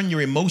learned to turn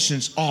your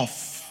emotions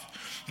off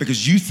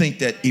because you think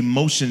that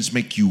emotions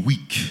make you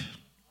weak?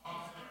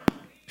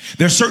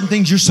 There are certain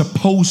things you're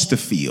supposed to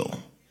feel.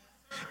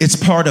 It's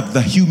part of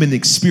the human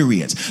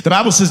experience. The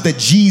Bible says that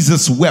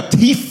Jesus wept.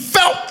 He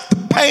felt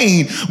the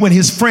pain when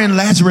his friend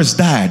Lazarus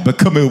died. But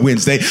come here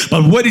Wednesday.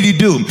 But what did he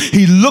do?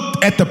 He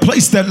looked at the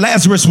place that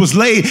Lazarus was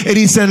laid and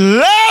he said,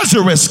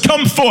 Lazarus,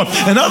 come forth.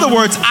 In other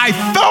words, I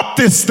felt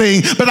this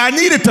thing, but I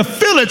needed to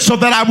feel it so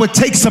that I would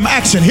take some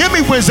action. Hear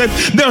me, Wednesday.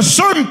 There are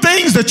certain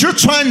things that you're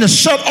trying to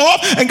shut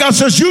off, and God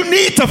says you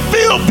need to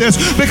feel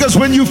this because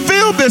when you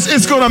feel this,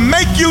 it's going to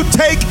make you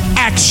take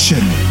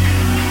action.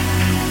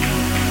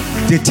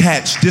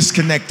 Detached,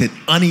 disconnected,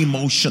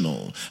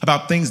 unemotional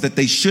about things that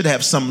they should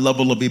have some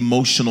level of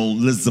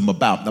emotionalism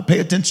about. Now pay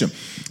attention.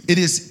 It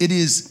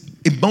is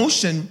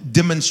emotion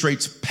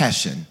demonstrates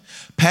passion.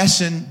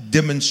 Passion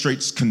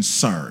demonstrates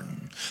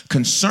concern.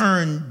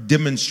 Concern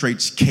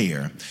demonstrates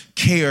care.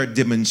 Care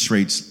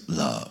demonstrates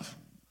love.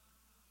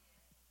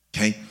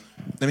 Okay?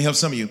 Let me help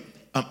some of you.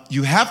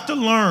 You have to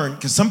learn,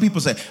 because some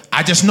people say,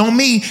 I just know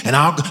me, and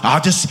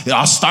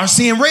I'll start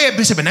seeing red,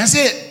 Bishop, and that's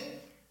it.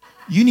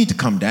 You need to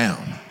come down.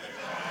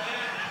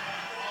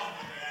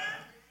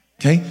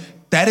 Okay?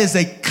 That is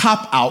a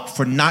cop-out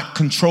for not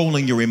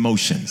controlling your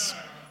emotions.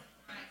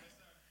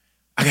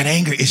 I got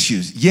anger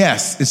issues.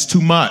 Yes, it's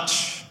too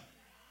much.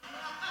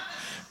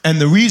 And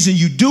the reason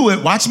you do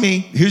it, watch me,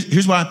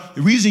 here's why.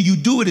 The reason you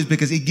do it is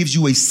because it gives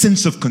you a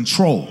sense of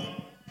control.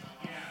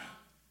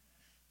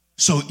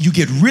 So you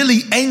get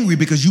really angry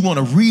because you want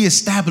to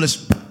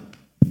reestablish,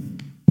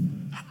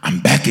 I'm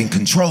back in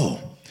control.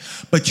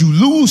 But you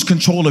lose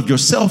control of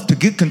yourself to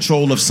get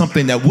control of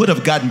something that would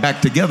have gotten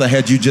back together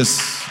had you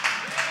just...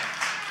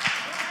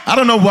 I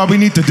don't know why we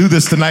need to do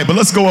this tonight, but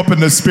let's go up in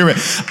the spirit.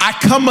 I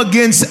come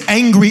against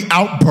angry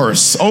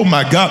outbursts. Oh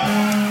my God.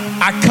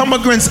 I come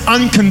against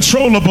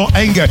uncontrollable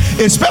anger,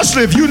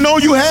 especially if you know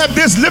you have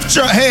this. Lift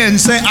your hand and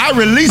say, I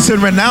release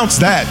and renounce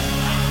that.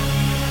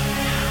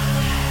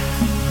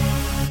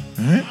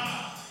 All right.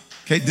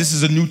 Okay, this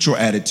is a neutral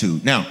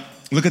attitude. Now,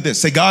 look at this.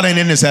 Say, God ain't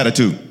in this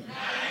attitude.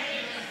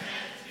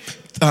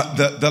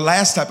 The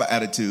last type of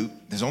attitude,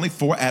 there's only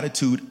 4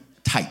 attitude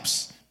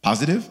types.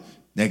 Positive,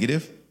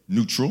 negative,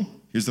 neutral.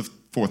 Here's the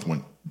 4th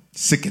one.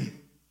 Sicken.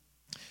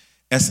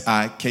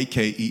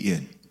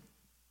 S-I-K-K-E-N.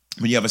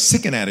 When you have a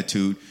sicken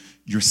attitude,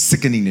 you're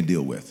sickening to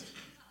deal with.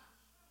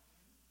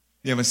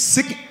 You have a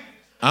sick,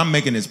 I'm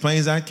making it as plain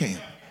as I can.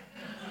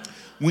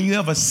 When you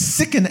have a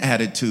sicken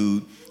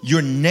attitude,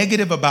 you're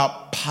negative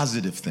about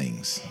positive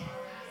things.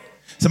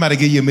 Somebody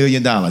give you $1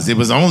 million. It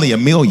was only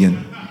 $1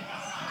 million.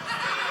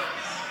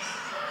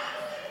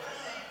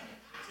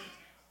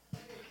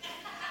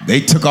 They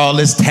took all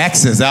this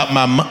taxes out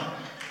my money.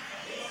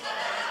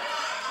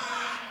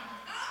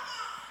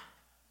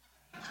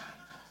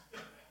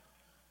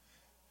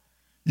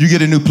 You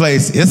get a new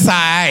place, it's all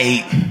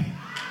right.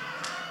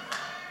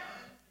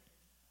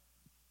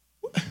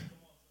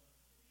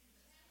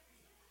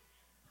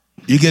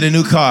 You get a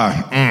new car.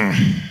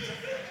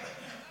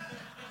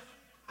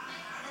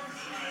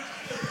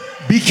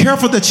 Be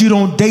careful that you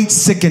don't date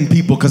sickened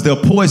people because they'll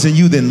poison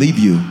you, then leave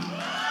you.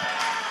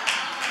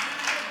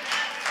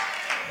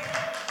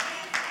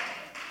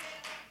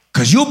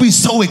 Because you'll be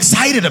so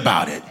excited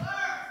about it.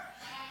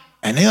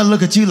 And they'll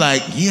look at you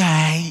like, yeah, all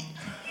right.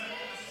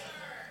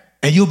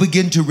 And you'll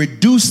begin to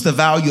reduce the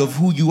value of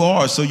who you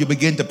are, so you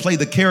begin to play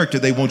the character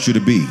they want you to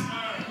be.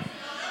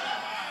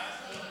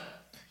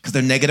 Because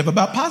they're negative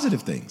about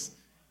positive things.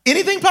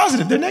 Anything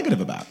positive, they're negative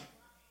about.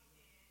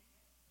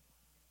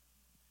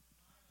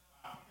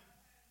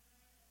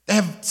 They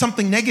have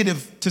something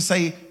negative to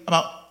say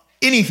about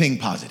anything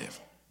positive.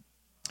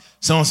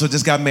 So-and-so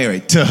just got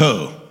married. To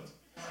who?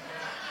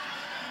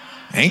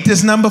 Ain't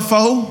this number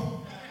 4?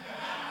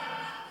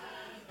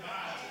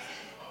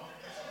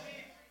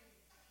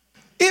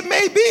 It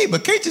may be,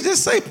 but can't you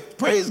just say,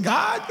 praise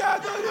God?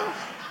 God.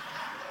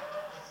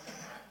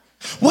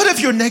 What if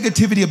your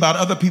negativity about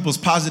other people's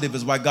positive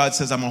is why God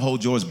says, I'm going to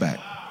hold yours back?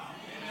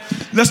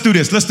 Let's do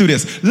this.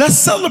 Let's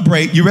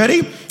celebrate. You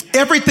ready?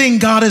 Everything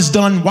God has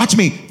done, watch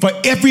me, for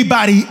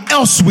everybody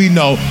else we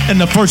know in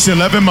the first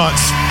 11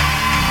 months.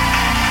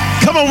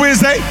 Come on,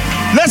 Wednesday.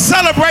 Let's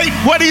celebrate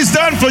what he's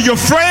done for your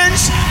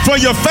friends, for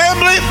your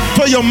family,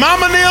 for your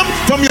mama and them,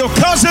 from your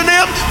cousin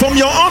them, from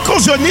your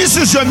uncles, your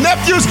nieces, your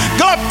nephews.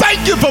 God,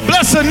 thank you for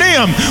blessing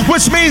them,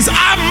 which means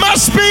I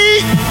must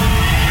be.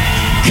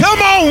 Come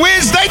on,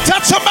 Wednesday.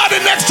 Touch somebody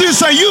next to you.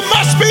 Say, you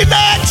must be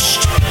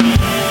next.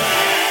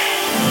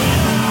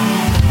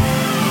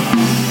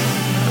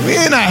 We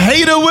ain't a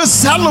hater, we're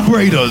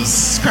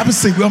celebrators. Grab a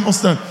seat, we're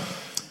almost done.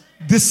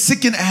 This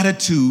sickened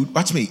attitude,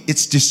 watch me,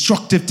 it's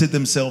destructive to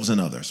themselves and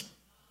others.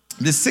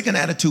 This sickened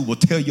attitude will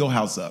tear your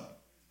house up.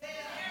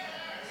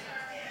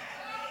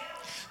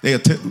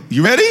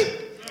 You ready?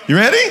 You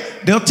ready?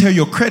 They'll tear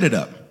your credit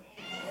up.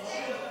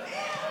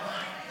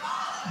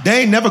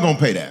 They ain't never gonna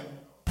pay that.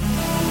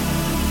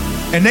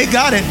 And they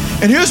got it.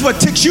 And here's what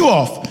ticks you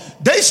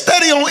off. They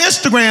study on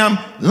Instagram,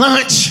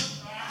 lunch,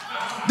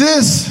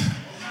 this.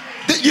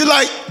 You're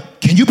like,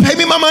 can you pay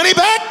me my money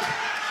back?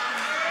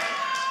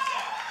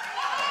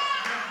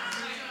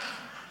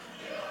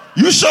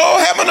 You sure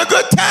having a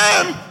good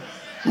time?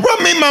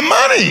 Run me my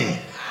money.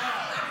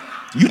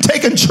 You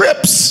taking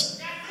trips.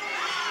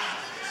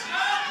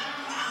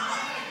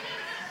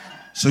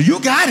 So you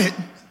got it.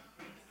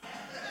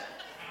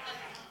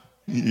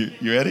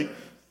 You ready?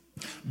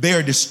 They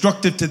are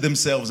destructive to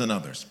themselves and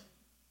others.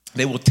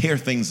 They will tear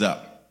things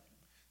up.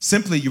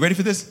 Simply, you ready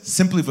for this?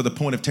 Simply for the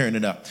point of tearing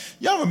it up.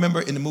 Y'all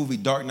remember in the movie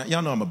Dark Knight?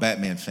 Y'all know I'm a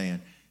Batman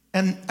fan.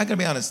 And I gotta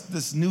be honest,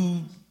 this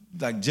new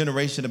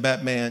generation of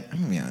Batman,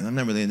 I'm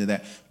not really into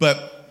that.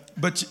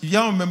 But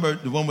y'all remember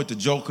the one with the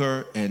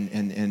Joker and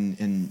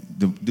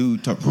the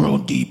dude talked real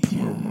deep.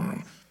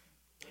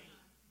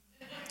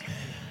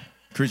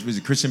 Was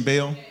it Christian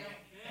Bale?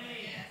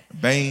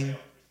 Bane?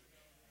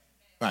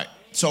 Right.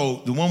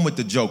 So the one with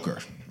the Joker,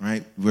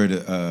 right? Where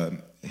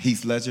the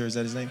Heath Ledger, is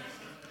that his name?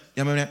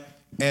 Y'all remember that?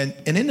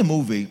 And in the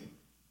movie,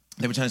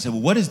 they were trying to say,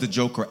 well, what is the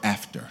Joker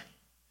after?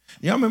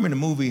 Y'all remember in the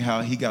movie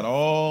how he got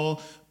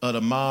all of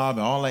the mob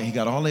and all that, he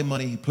got all their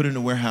money, he put it in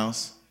the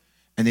warehouse,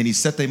 and then he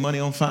set their money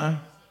on fire?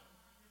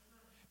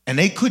 And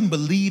they couldn't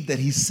believe that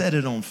he set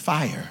it on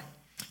fire.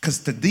 Because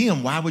to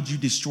them, why would you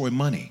destroy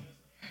money?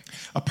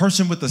 A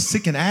person with a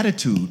sickened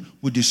attitude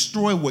would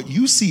destroy what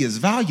you see as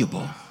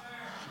valuable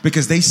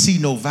because they see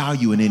no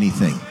value in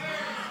anything.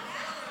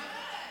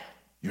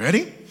 You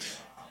ready?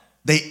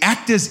 They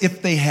act as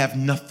if they have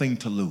nothing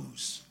to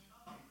lose.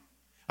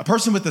 A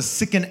person with a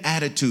sickened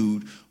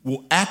attitude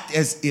will act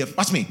as if,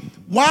 watch me,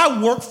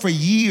 why work for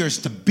years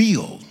to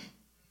build,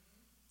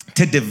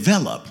 to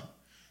develop,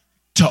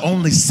 to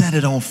only set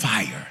it on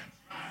fire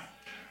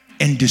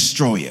and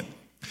destroy it?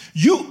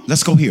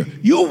 Let's go here.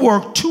 You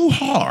work too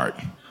hard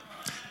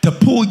to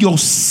pull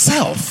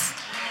yourself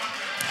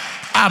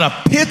out of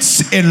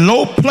pits and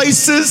low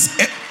places.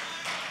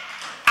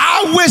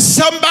 I wish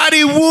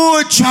somebody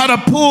would try to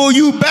pull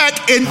you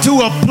back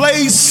into a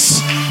place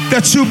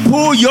that you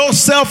pull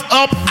yourself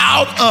up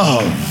out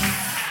of.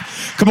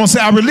 Come on, say,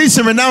 I release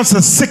and renounce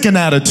a sickened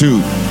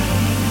attitude.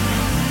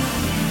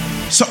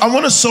 So I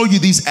want to show you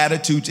these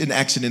attitudes in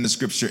action in the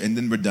scripture, and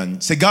then we're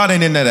done. Say, God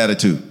ain't in that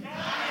attitude.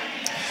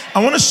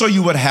 I want to show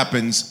you what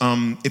happens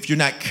if you're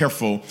not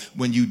careful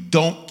when you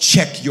don't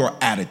check your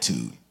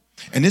attitude.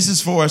 And this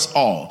is for us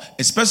all,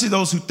 especially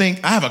those who think,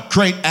 I have a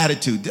great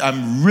attitude.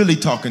 I'm really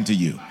talking to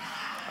you.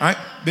 All right?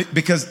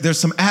 Because there's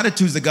some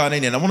attitudes that God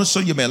ain't in. I want to show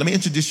you a man. Let me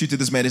introduce you to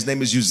this man. His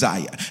name is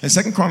Uzziah. In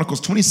 2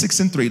 Chronicles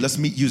 26:3, let's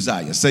meet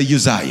Uzziah. Say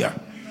Uzziah.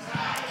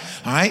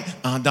 All right?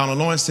 Donald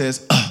Lawrence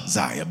says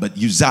Uzziah, but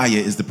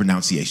Uzziah is the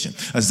pronunciation.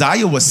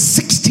 Uzziah was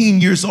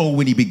 16 years old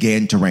when he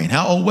began to reign.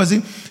 How old was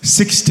he?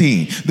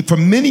 16. For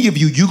many of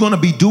you, you're going to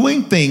be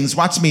doing things,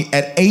 watch me,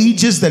 at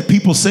ages that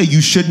people say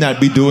you should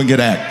not be doing it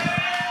at.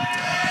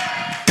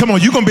 Come on,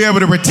 you're going to be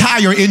able to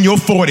retire in your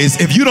 40s.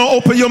 If you don't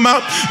open your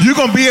mouth, you're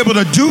going to be able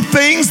to do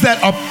things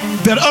that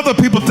other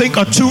people think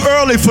are too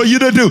early for you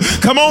to do.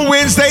 Come on,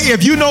 Wednesday,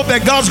 if you know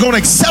that God's going to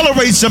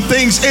accelerate some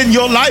things in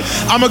your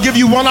life, I'm going to give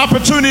you one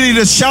opportunity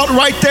to shout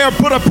right there,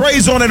 put a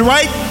praise on it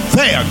right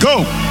there.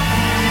 Go.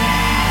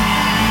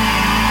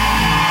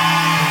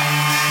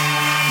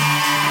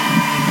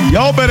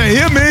 Y'all better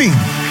hear me.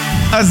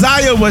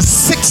 Uzziah was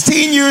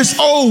 16 years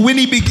old when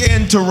he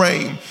began to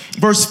reign.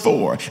 Verse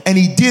 4, and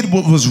he did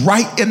what was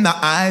right in the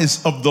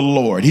eyes of the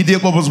Lord. He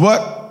did what was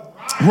what?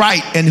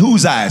 Right. In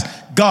whose eyes?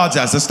 God's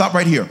eyes. Let's stop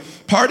right here.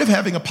 Part of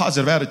having a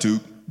positive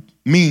attitude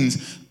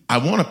means I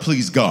want to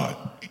please God.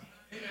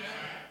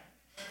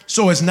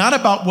 So it's not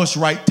about what's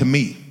right to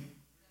me.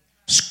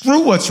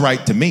 Screw what's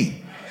right to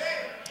me.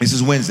 This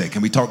is Wednesday.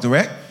 Can we talk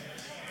direct?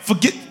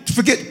 Forget.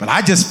 But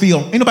I just feel,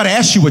 ain't nobody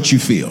ask you what you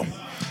feel.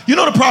 You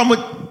know the problem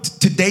with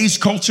today's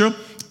culture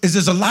is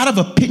there's a lot of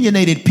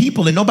opinionated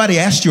people and nobody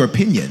asked your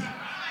opinion.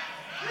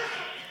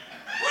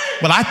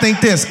 Well, I think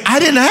this. I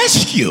didn't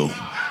ask you.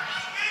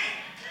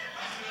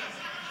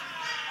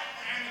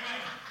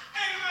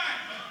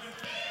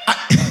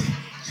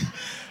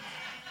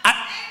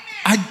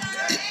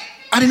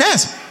 I didn't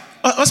ask.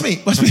 What's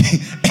me?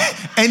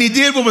 And he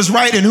did what was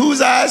right in whose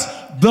eyes?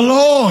 The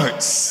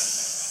Lord's.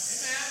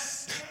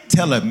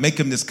 Tell him, make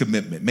him this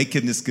commitment. Make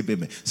him this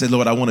commitment. Say,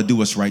 Lord, I want to do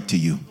what's right to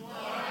you.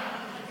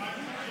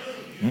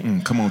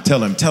 Come on,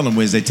 tell him,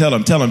 Wednesday, tell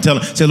him.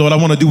 Say, Lord, I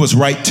want to do what's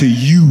right to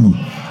you.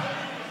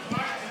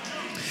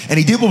 And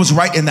he did what was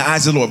right in the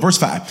eyes of the Lord. Verse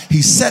 5,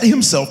 he set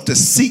himself to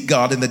seek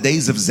God in the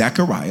days of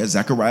Zechariah.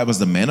 Zechariah was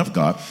the man of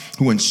God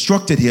who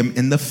instructed him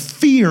in the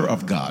fear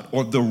of God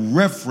or the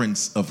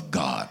reverence of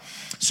God.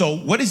 So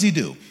what does he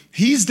do?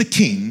 He's the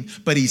king,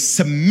 but he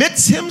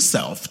submits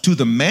himself to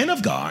the man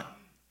of God.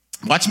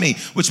 Watch me,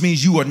 which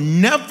means you are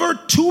never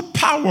too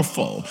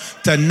powerful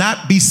to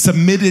not be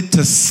submitted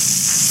to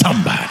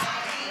somebody.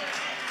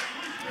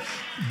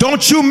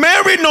 Don't you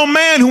marry no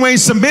man who ain't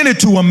submitted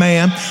to a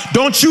man.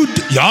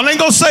 Y'all ain't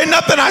gonna say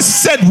nothing. I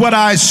said what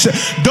I said.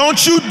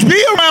 Don't you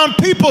be around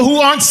people who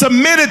aren't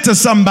submitted to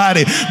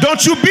somebody.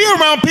 Don't you be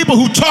around people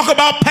who talk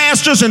about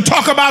pastors and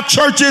talk about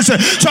churches and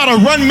try to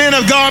run men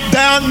of God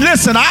down.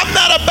 Listen, I'm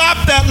not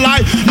about that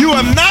life. You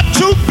are not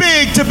too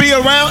big to be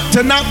around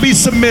to not be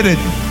submitted.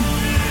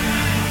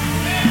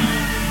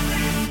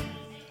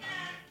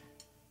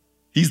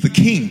 He's the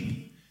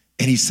king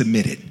and he's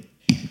submitted.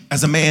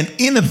 As a man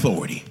in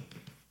authority,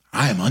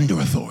 I am under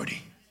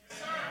authority.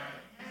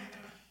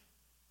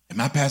 And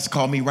my pastor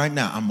called me right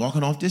now. I'm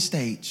walking off this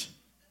stage.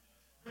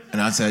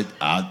 And I said,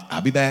 I'll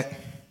be back.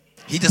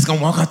 He just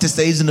gonna walk off the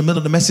stage in the middle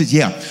of the message?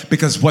 Yeah,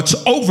 because what's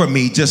over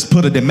me just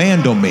put a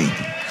demand on me.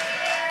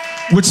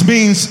 Which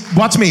means,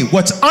 watch me,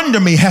 what's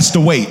under me has to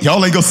wait.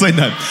 Y'all ain't gonna say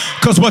nothing.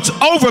 Because what's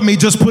over me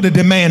just put a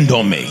demand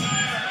on me.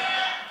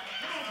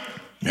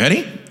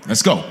 Ready?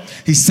 Let's go.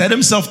 He set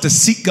himself to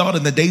seek God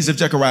in the days of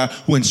Zechariah,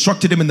 who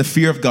instructed him in the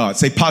fear of God.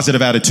 Say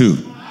positive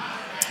attitude.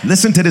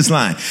 Listen to this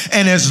line.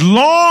 And as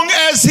long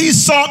as he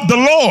sought the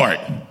Lord,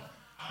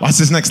 watch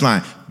this next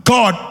line.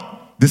 God,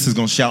 this is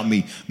going to shout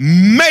me,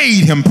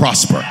 made him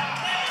prosper.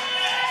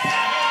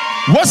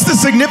 What's the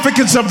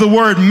significance of the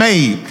word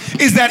made?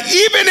 Is that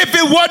even if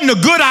it wasn't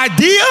a good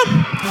idea,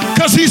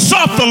 because he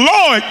sought the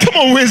Lord, come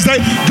on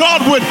Wednesday,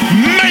 God would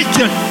make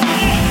it.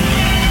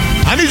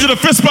 I need you to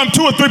fist bump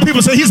 2 or 3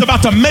 people and say, he's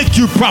about to make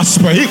you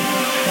prosper.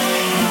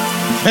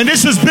 And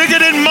this is bigger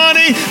than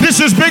money. This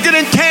is bigger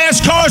than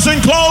cash, cars,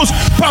 and clothes.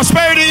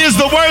 Prosperity is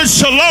the word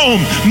shalom.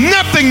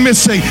 Nothing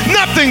missing,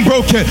 nothing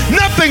broken,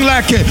 nothing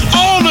lacking.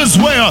 All is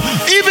well.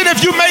 Even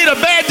if you made a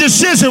bad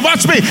decision,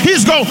 watch me,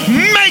 he's going to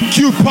make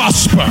you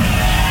prosper.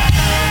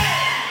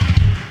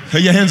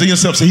 Put your hands on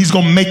yourself. Say, he's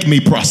going to make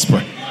me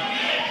prosper.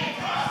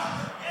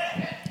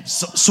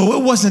 So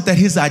it wasn't that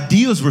his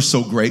ideas were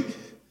so great.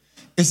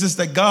 It's just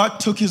that God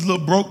took his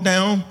little broke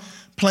down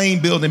plane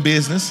building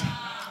business.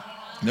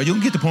 Now you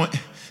can get the point.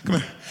 Come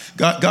here.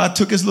 God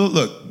took his little,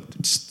 look,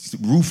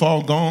 roof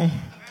all gone,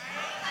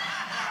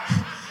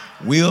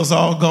 wheels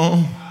all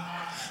gone.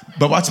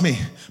 But watch me.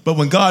 But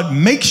when God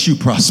makes you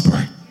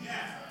prosper,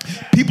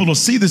 people will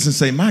see this and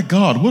say, my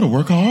God, what a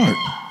work of art.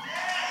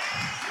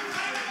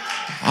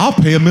 I'll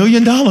pay $1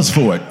 million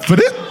for it. For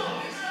this.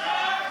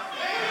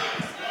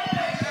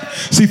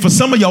 See, for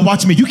some of y'all,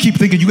 watch me, you keep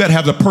thinking you got to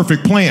have the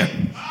perfect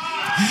plan.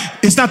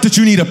 It's not that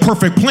you need a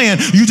perfect plan.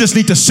 You just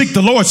need to seek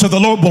the Lord so the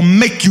Lord will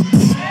make you.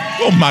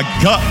 Oh my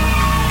God.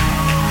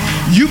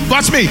 You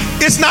watch me.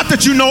 It's not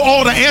that you know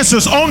all the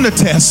answers on the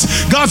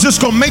test. God's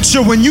just going to make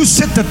sure when you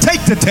sit to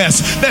take the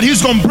test that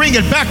he's going to bring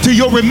it back to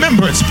your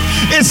remembrance.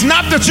 It's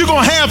not that you're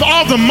going to have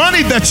all the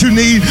money that you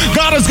need.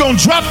 God is going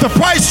to drop the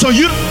price so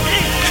you.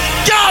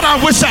 God, I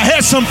wish I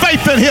had some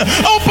faith in here.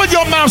 Open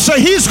your mouth.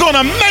 Say, he's going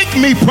to make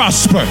me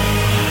prosper.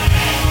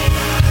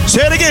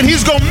 Say it again.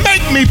 He's going to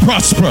make me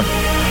prosper.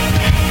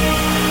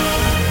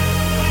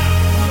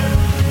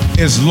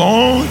 As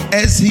long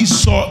as he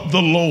sought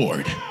the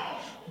Lord,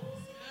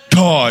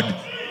 God.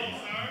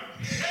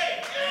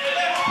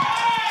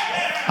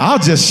 I'll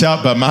just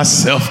shout by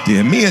myself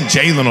then. Me and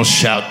Jalen will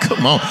shout.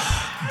 Come on.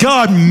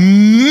 God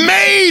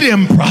made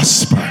him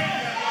prosper.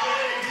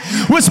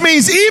 Which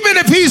means even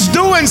if he's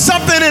doing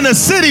something in a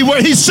city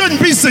where he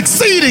shouldn't be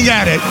succeeding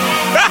at it,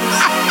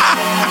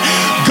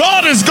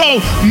 God is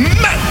going,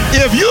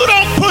 if you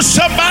don't push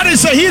somebody,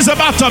 say he's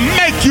about to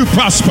make you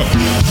prosper.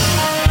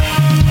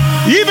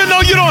 Even though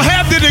you don't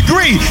have the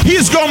degree,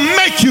 he's going to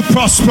make you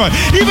prosper.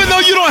 Even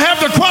though you don't have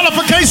the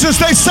qualifications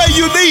they say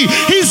you need,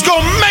 he's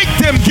going to make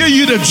them give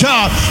you the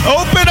job.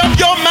 Open up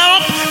your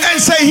mouth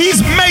and say,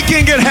 he's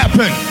making it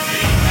happen.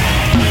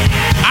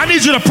 I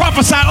need you to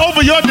prophesy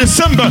over your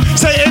December.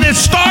 Say, and it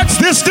starts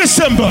this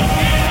December.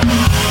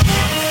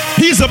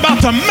 He's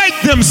about to make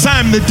them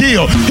sign the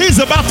deal. He's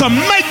about to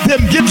make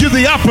them give you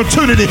the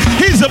opportunity.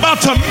 He's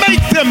about to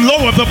make them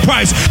lower the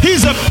price.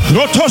 He's a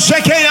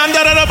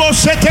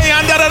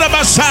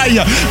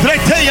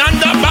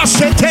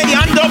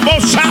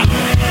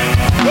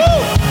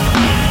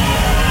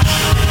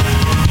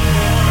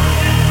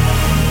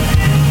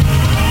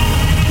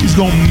he's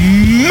going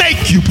to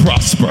make you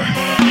prosper.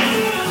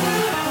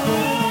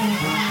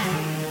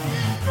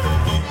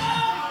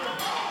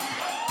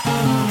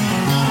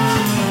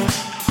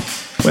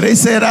 But they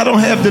said, I don't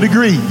have the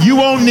degree. You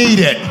won't need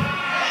it.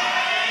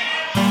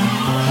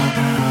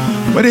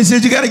 But they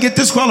said, you got to get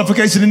this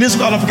qualification and this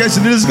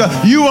qualification and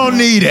this. You won't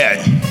need it.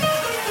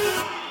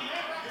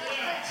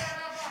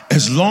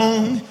 As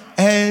long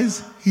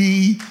as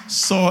he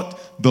sought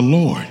the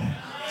Lord.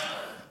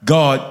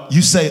 God,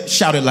 you say,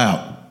 shout it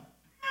loud.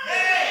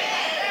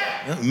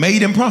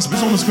 Made him prosper.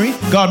 It's on the screen.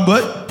 God,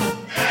 but.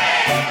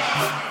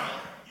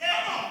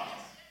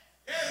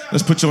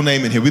 Let's put your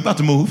name in here. We're about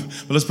to move,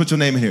 but let's put your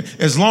name in here.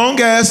 As long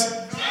as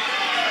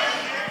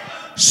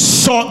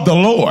sought the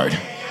Lord,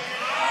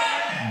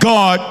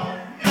 God,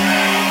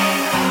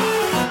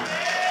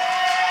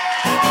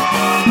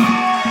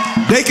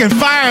 they can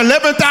fire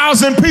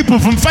 11,000 people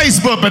from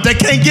Facebook, but they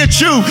can't get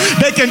you.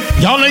 They can,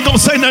 y'all ain't gonna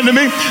say nothing to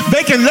me.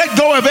 They can let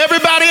go of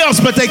everybody else,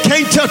 but they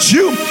can't touch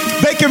you.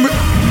 They can.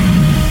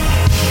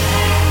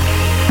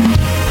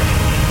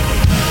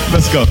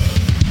 Let's go.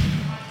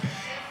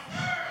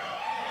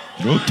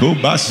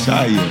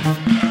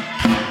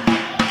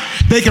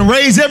 They can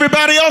raise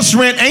everybody else's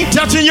rent, ain't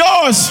touching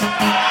yours.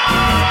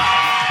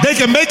 They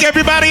can make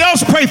everybody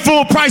else pay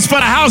full price for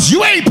the house.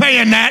 You ain't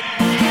paying that.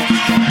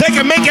 They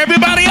can make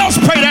everybody else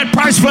pay that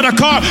price for the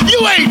car.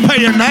 You ain't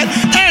paying that.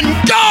 And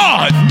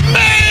God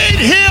made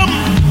him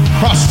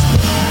prosper.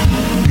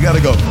 You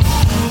gotta go.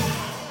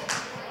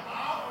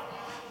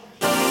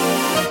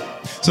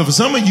 So for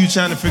some of you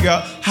trying to figure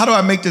out, how do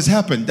I make this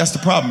happen? That's the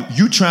problem.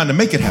 You trying to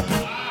make it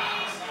happen.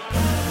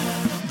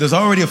 There's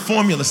already a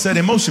formula set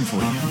in motion for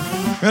you.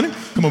 Ready?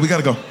 Come on, we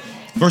gotta go.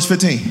 Verse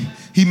 15.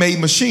 He made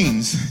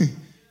machines.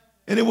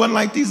 And it wasn't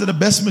like these are the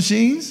best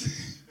machines.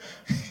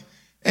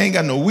 Ain't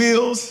got no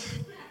wheels.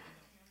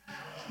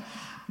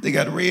 They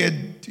got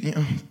red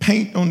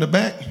paint on the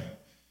back.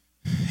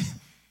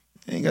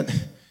 Ain't got,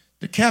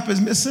 the cap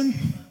is missing.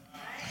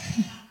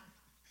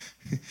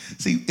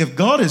 See, if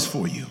God is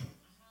for you.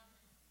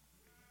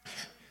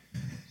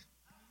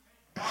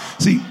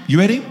 See, you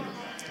ready?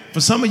 For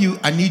some of you,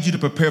 I need you to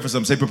prepare for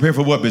something. Say, prepare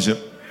for what, Bishop?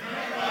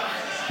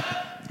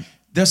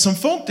 There's some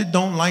folk that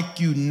don't like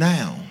you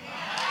now.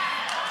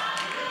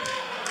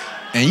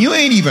 And you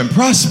ain't even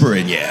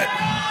prospering yet.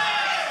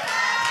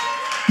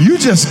 You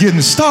just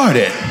getting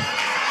started.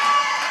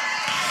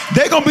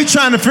 They're going to be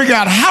trying to figure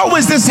out, how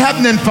is this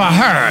happening for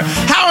her?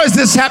 How is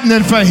this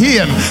happening for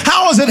him?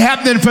 How is it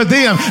happening for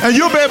them? And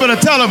you'll be able to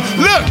tell them,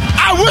 look,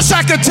 I wish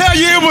I could tell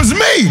you it was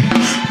me,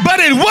 but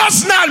it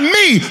was not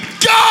me.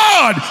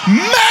 God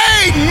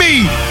made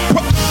me.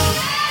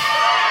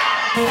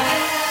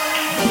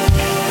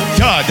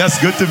 God, that's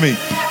good to me.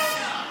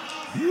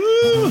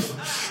 Woo.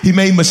 He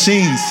made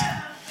machines.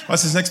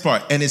 What's his next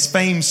part? And his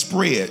fame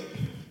spread.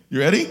 You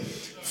ready?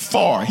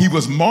 Far. He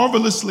was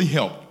marvelously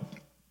helped.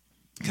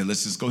 Okay,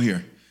 let's just go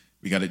here.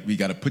 We got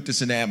to put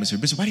this in the atmosphere.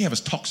 Bishop, why do you have us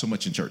talk so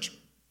much in church?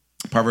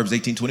 Proverbs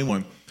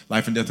 18:21.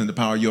 Life and death in the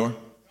power of your.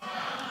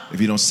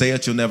 If you don't say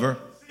it, you'll never.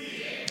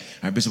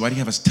 All right, Bishop, why do you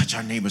have us touch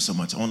our neighbors so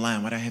much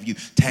online? Why do I have you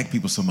tag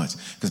people so much?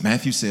 Because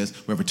Matthew says,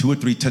 wherever 2 or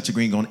 3 touch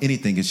agreeing on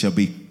anything, it shall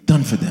be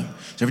done for them.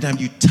 So every time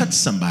you touch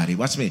somebody,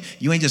 watch me,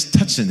 you ain't just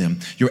touching them,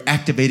 you're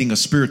activating a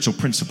spiritual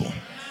principle.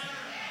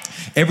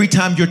 Every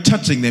time you're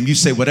touching them, you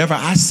say, whatever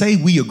I say,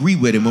 we agree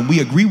with it. When we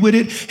agree with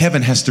it,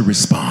 heaven has to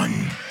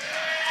respond.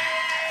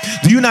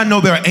 Do you not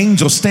know there are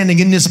angels standing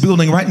in this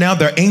building right now?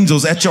 There are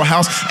angels at your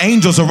house,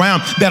 angels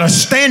around that are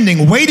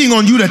standing, waiting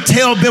on you to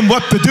tell them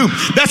what to do.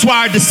 That's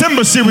why our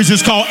December series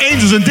is called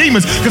Angels and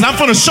Demons, because I'm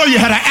going to show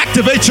you how to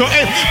activate your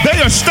angels.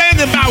 They are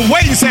standing by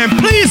waiting, saying,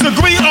 please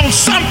agree on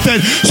something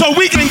so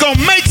we can go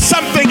make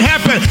something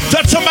happen.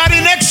 Touch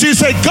somebody next to you,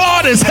 say,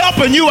 God is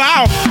helping you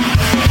out.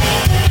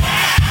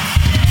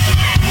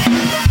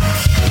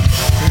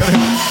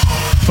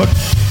 But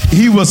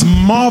he was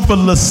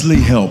marvelously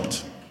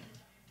helped.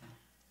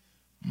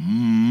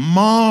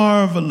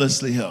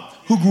 Marvelously helped.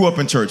 Who grew up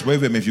in church?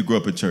 Wave at me if you grew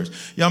up in church.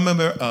 Y'all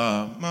remember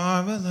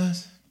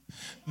marvelous,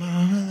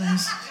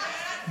 marvelous,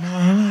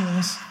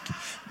 marvelous,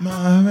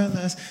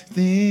 marvelous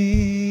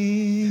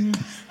thing.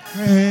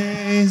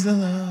 Praise the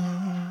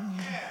Lord.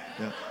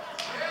 Yeah.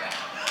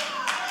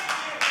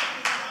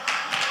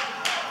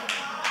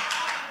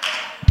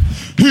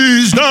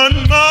 He's done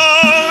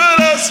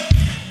marvelous.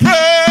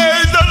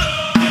 Praise the Lord.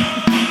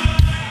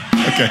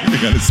 Okay, we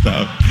gotta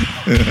stop.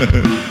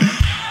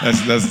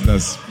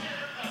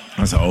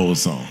 That's an old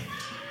song.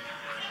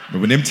 But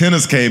when them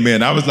tenors came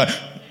in, I was like,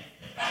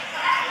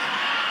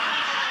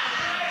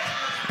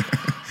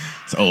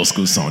 it's an old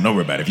school song. Don't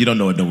worry about it. If you don't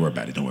know it, don't worry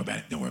about it. Don't worry about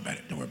it. Don't worry about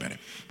it. Don't worry about it.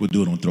 We'll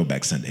do it on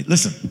Throwback Sunday.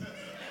 Listen.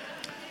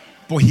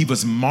 Boy, he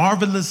was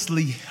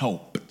marvelously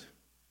helped.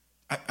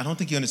 I don't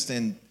think you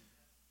understand.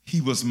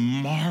 He was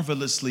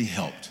marvelously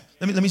helped.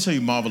 Let me show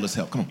you marvelous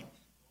help. Come on.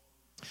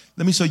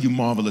 Let me show you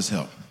marvelous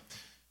help.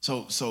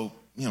 So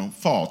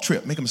fall,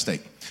 trip, make a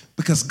mistake.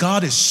 Because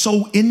God is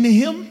so into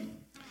him,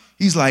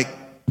 he's like,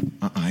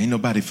 ain't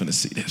nobody finna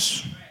see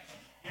this.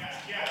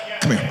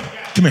 Come here,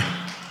 come here,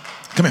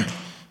 come here.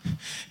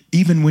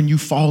 Even when you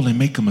fall and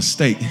make a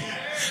mistake,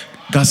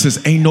 God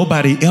says, ain't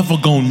nobody ever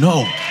gonna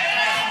know.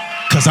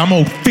 Because I'm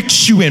gonna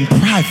fix you in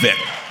private.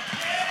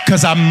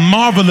 Because I'm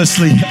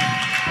marvelously.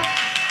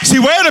 See,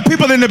 where are the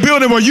people in the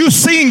building where you've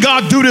seen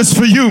God do this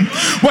for you?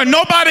 Where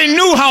nobody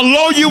knew how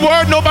low you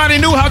were, nobody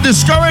knew how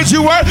discouraged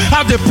you were,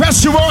 how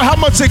depressed you were, how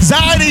much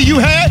anxiety you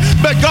had,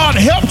 but God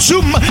helped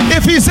you.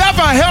 If he's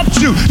ever helped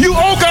you, you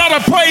owe God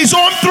a praise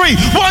on 3.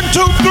 1,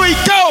 2, 3,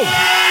 go!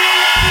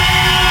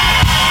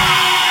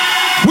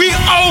 We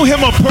owe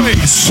him a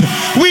praise.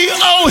 We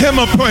owe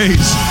him a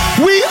praise.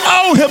 We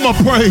owe him a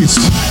praise.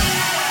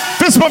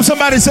 Fist bump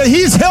somebody and say,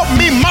 he's helped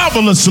me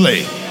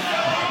marvelously.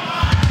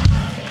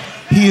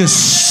 He is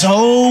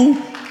so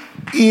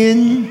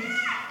into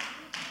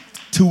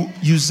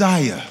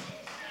Uzziah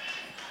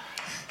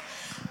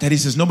that he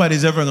says,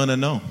 nobody's ever going to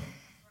know.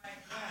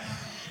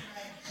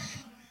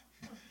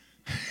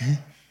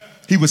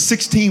 He was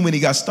 16 when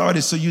he got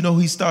started, so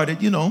he started,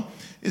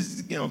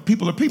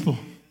 people are people.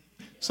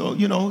 So,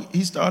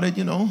 he started,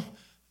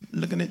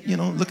 looking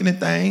at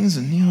things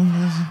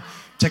and,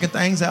 checking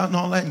things out and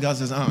all that. And God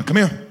says, come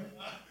here.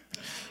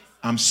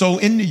 I'm so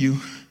into you,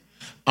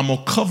 I'm going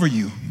to cover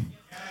you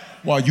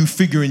while you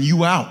figuring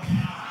you out.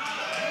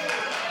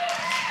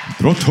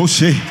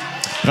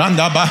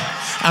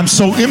 I'm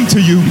so into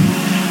you,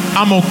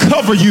 I'm going to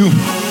cover you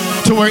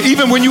to where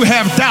even when you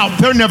have doubt,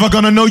 they're never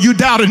going to know you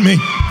doubted me.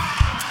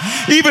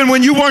 Even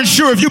when you weren't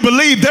sure if you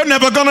believed, they're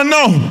never going to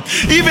know.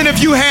 Even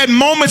if you had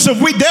moments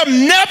of weak, they're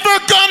never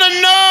going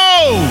to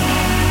know.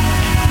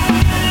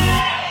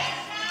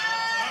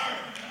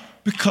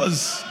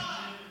 Because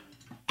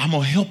I'm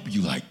going to help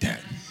you like that.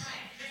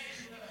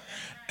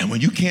 And when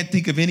you can't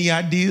think of any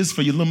ideas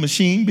for your little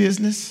machine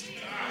business,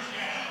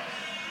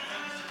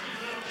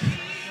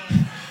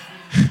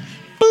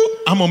 boop,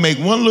 I'm going to make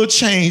one little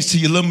change to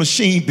your little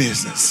machine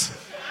business.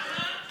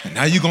 And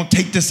now you're going to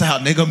take this out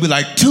and they're going to be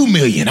like, $2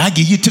 million. I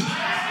give you 2.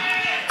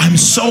 I'm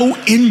so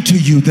into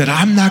you that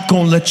I'm not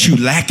going to let you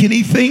lack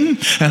anything,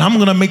 and I'm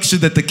going to make sure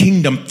that the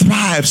kingdom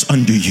thrives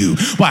under you.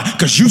 Why?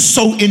 Because you're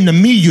so into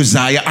me,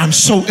 Uzziah. I'm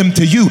so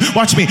into you.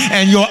 Watch me.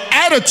 And your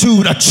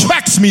attitude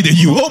attracts me to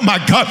you. Oh my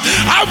God.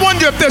 I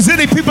wonder if there's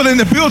any people in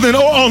the building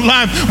or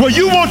online where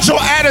you want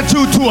your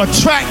attitude to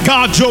attract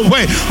God your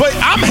way. But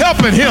I'm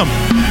helping him.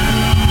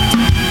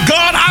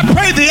 God, I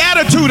pray the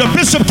attitude of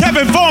Bishop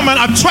Kevin Foreman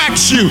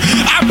attracts you.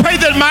 I pray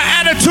that my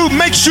attitude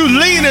makes you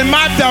lean in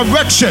my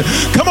direction.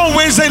 Come on,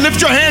 Wednesday, lift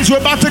your hands. We're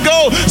about to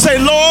go. Say,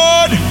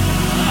 Lord,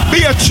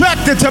 be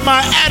attracted to my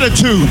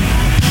attitude.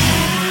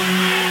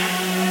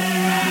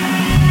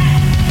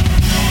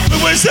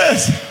 Look what it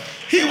says.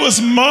 He was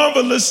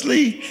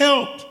marvelously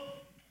helped.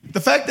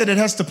 The fact that it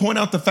has to point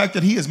out the fact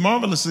that he is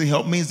marvelously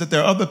helped means that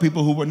there are other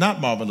people who were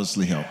not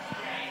marvelously helped.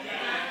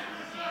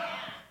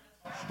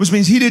 Which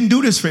means he didn't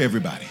do this for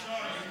everybody.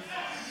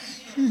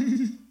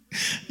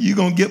 You're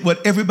going to get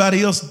what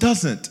everybody else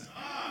doesn't.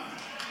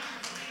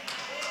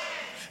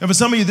 And for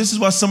some of you, this is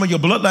why some of your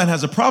bloodline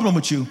has a problem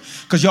with you,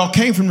 because y'all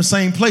came from the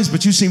same place,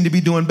 but you seem to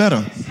be doing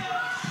better.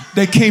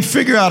 They can't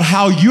figure out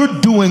how you're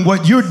doing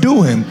what you're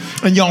doing,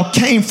 and y'all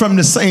came from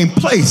the same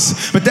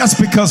place. But that's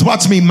because,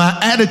 watch me, my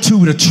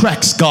attitude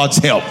attracts God's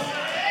help.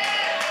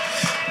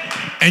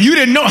 And you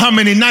didn't know how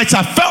many nights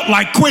I felt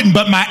like quitting,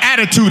 but my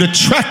attitude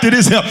attracted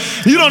his help.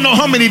 You don't know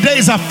how many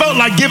days I felt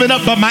like giving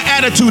up, but my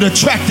attitude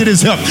attracted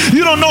his help.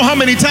 You don't know how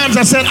many times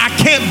I said, I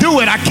can't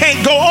do it, I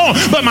can't go on,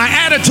 but my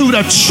attitude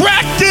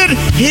attracted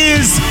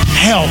his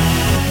help.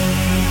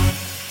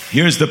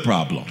 Here's the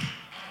problem.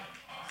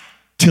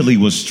 Till he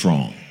was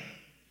strong.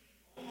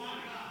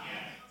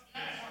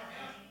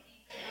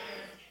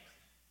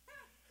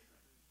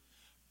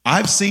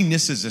 I've seen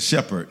this as a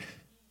shepherd,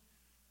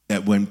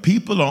 that when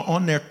people are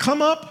on their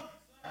come up,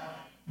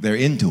 they're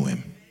into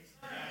him.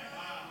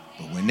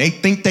 But when they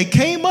think they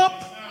came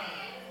up,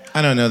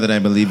 I don't know that I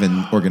believe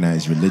in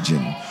organized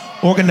religion.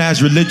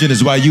 Organized religion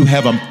is why you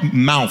have a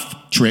mouth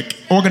trick.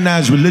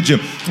 Organized religion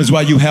is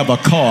why you have a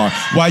car,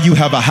 why you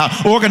have a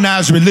house.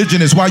 Organized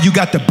religion is why you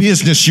got the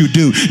business you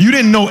do. You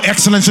didn't know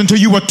excellence until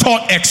you were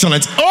taught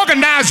excellence.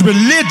 Organized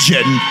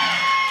religion .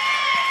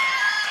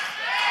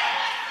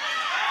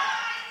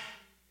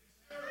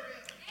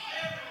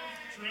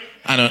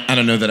 I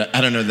don't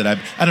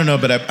know,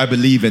 but I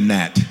believe in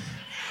that.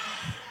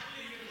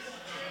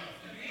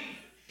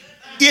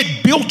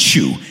 It built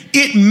you.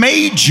 It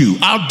made you.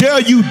 How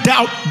dare you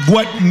doubt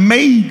what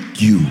made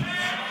you?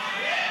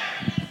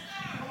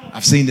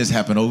 I've seen this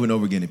happen over and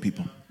over again to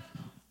people.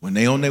 When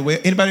they on their way.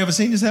 Anybody ever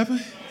seen this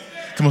happen?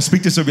 Come on,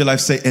 speak this over your life.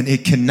 Say, and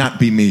it cannot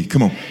be me.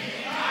 Come on.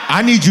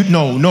 I need you,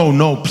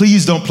 no,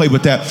 please don't play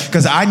with that,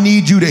 because I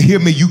need you to hear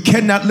me. You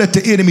cannot let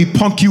the enemy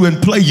punk you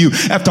and play you.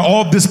 After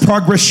all this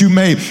progress you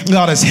made,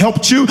 God has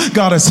helped you,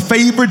 God has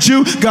favored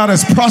you, God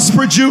has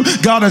prospered you,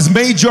 God has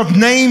made your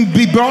name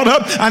be brought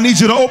up. I need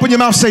you to open your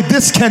mouth and say,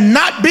 this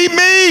cannot be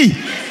me.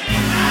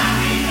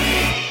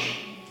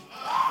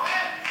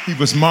 He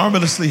was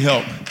marvelously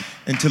helped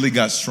until he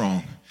got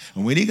strong.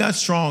 And when he got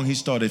strong, he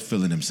started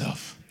feeling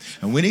himself.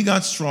 And when he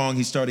got strong,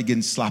 he started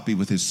getting sloppy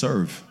with his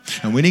serve.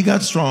 And when he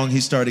got strong, he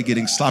started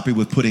getting sloppy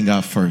with putting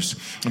God first.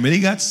 And when he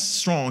got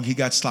strong, he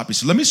got sloppy.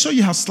 So let me show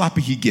you how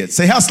sloppy he gets.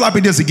 Say, how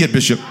sloppy does he get,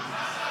 Bishop?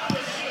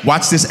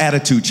 Watch this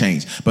attitude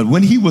change. But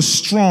when he was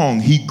strong,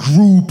 he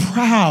grew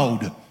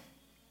proud.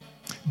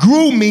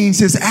 Grew means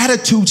his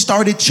attitude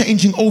started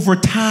changing over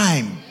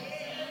time.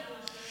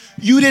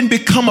 You didn't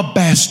become a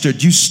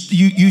bastard.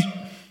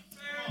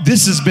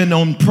 This has been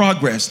on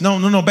progress.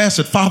 No,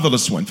 bastard,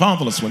 fatherless one.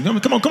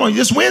 Come on.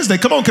 It's Wednesday.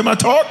 Come on, can I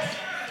talk?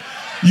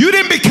 You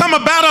didn't become a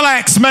battle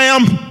axe,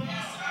 ma'am.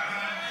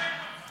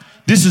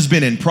 This has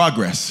been in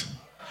progress.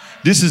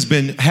 This has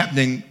been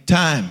happening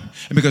time.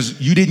 And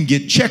because you didn't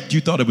get checked, you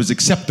thought it was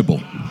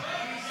acceptable.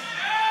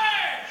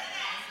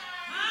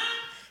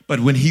 But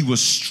when he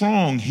was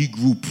strong, he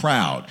grew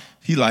proud.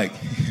 He like,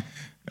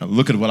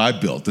 look at what I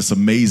built, this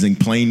amazing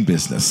plane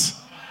business.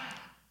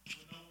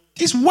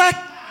 These whack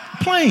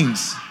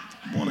planes.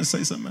 I want to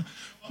say something.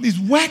 These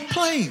whack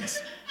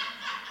planes.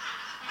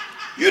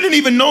 You didn't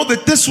even know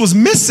that this was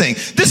missing.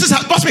 This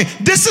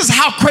is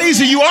how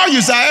crazy you are,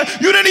 Uzziah.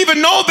 You didn't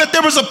even know that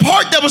there was a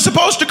part that was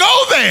supposed to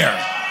go there.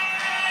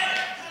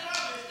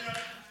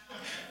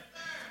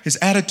 His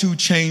attitude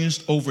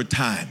changed over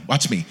time.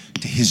 Watch me,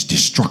 to his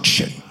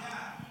destruction.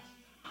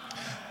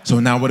 So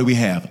now what do we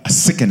have? A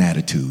sickened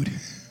attitude.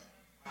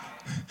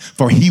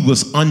 For he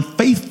was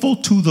unfaithful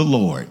to the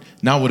Lord.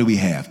 Now what do we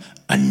have?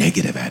 A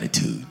negative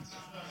attitude.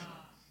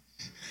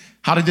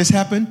 How did this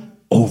happen?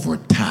 Over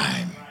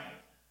time.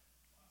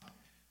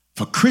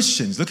 For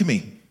Christians, look at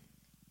me.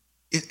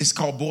 It's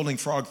called boiling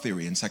frog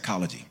theory in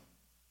psychology.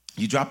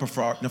 You drop a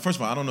frog. Now, first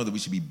of all, I don't know that we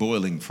should be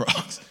boiling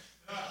frogs.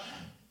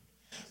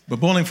 But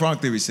boiling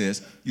frog theory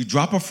says you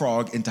drop a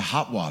frog into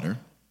hot water,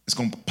 it's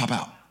going to pop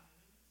out.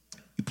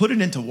 You put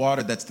it into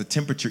water that's the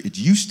temperature it's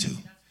used to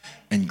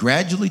and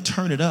gradually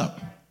turn it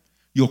up.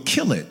 You'll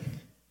kill it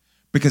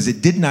because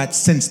it did not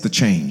sense the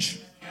change.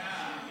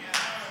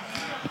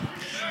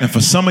 And for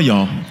some of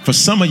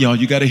y'all,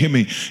 you got to hear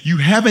me. You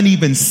haven't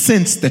even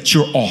sensed that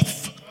you're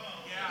off.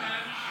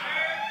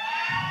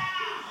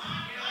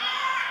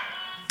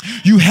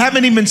 You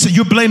haven't even,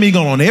 you're blaming it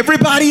on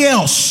everybody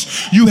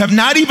else. You have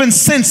not even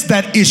sensed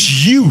that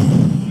it's you.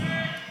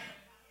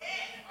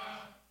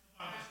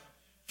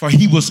 For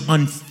he was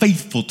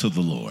unfaithful to the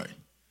Lord.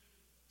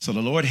 So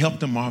the Lord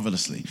helped him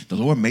marvelously. The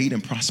Lord made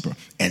him prosper.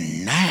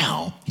 And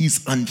now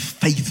he's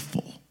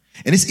unfaithful.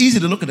 And it's easy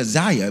to look at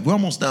Isaiah. We're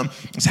almost done.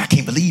 And say, I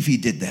can't believe he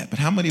did that. But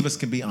how many of us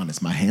can be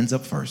honest? My hands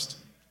up first.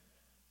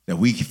 That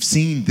we've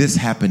seen this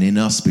happen in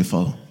us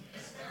before.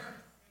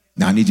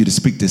 Now I need you to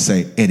speak to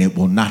say, and it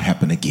will not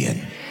happen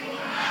again.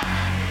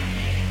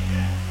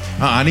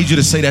 I need you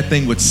to say that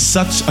thing with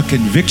such a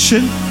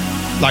conviction,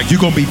 like you're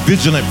going to be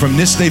vigilant from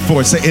this day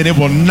forward. Say, and it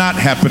will not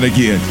happen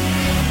again.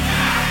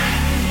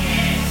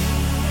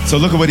 So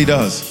look at what he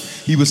does.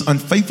 He was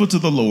unfaithful to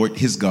the Lord,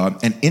 his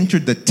God, and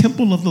entered the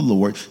temple of the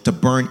Lord to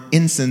burn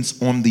incense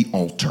on the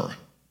altar.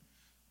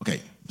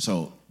 Okay,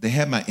 so they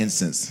had my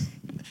incense,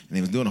 and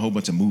they was doing a whole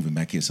bunch of moving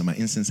back here. So my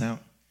incense out?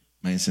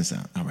 My incense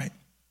out. All right.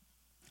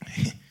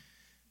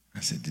 I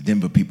said, the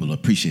Denver people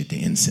appreciate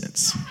the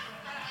incense.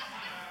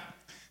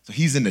 So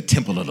he's in the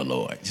temple of the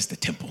Lord, just the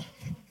temple.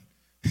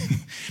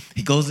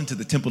 He goes into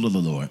the temple of the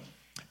Lord,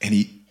 and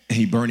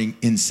he burning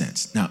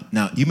incense.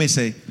 Now you may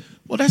say,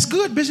 well, that's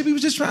good, Bishop. He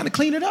was just trying to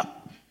clean it up.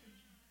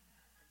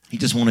 He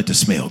just wanted to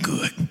smell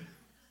good.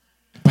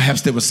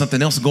 Perhaps there was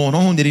something else going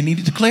on that he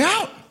needed to clear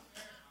out.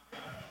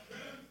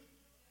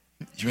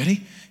 You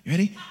ready? You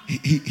ready?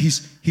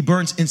 He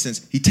burns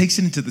incense. He takes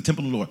it into the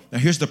temple of the Lord. Now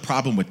here's the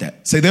problem with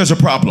that. Say, there's a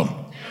problem.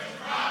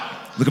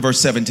 Look at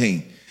verse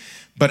 17.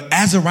 But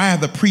Azariah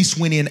the priest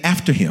went in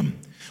after him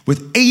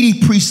with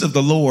 80 priests of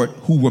the Lord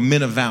who were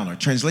men of valor.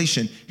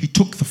 Translation, he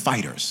took the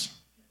fighters.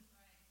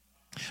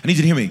 I need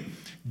you to hear me.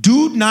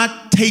 Do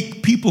not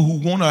take people who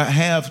want to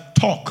have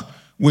talk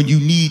when you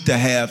need to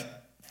have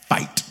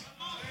fight.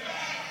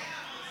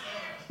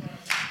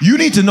 You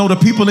need to know the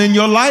people in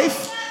your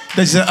life.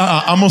 They say,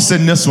 I'm going to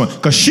send this one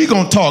because she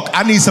going to talk.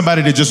 I need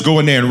somebody to just go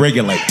in there and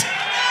regulate.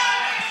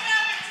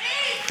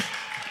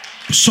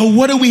 So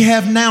what do we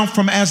have now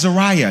from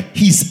Azariah?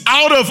 He's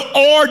out of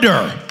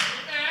order.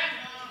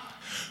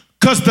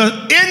 Because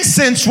the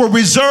incense were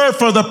reserved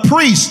for the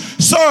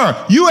priest.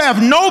 Sir, you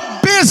have no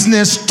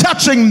business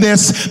touching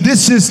this.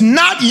 This is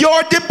not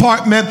your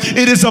department.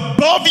 It is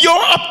above your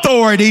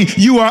authority.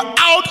 You are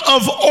out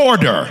of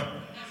order.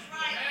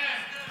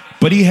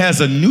 But he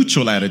has a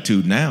neutral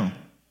attitude now.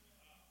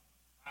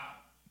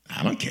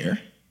 I don't care.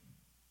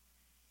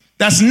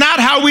 That's not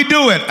how we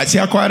do it. I see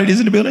how quiet it is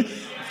in the building.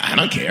 I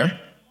don't care.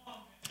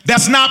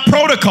 That's not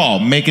protocol.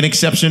 Make an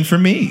exception for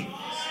me.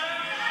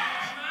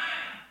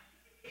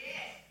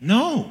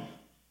 No,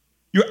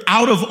 you're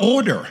out of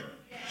order.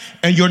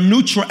 And your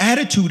neutral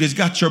attitude has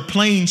got your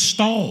plane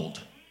stalled.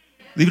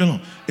 Leave it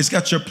alone. It's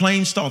got your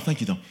plane stalled.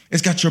 Thank you, though.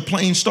 It's got your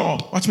plane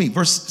stalled. Watch me.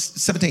 Verse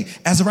 17.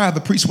 Azariah, the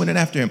priest, went in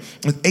after him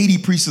with 80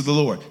 priests of the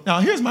Lord.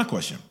 Now, here's my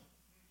question.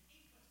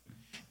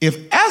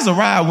 If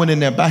Azariah went in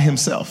there by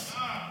himself,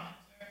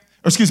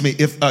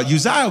 if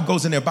Uzziah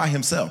goes in there by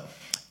himself,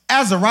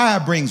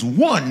 Azariah brings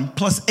 1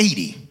 plus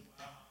 80.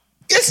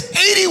 It's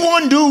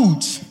 81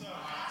 dudes.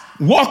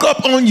 Walk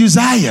up on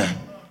Uzziah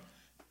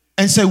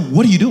and say,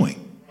 what are you doing?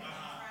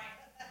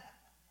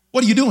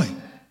 What are you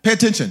doing? Pay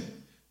attention.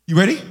 You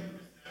ready?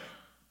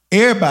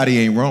 Everybody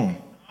ain't wrong.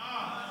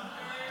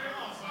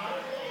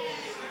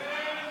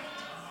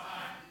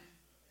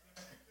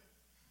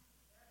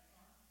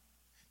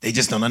 They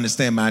just don't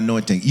understand my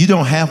anointing. You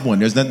don't have one.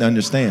 There's nothing to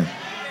understand.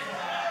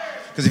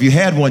 Because if you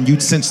had one,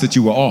 you'd sense that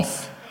you were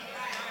off.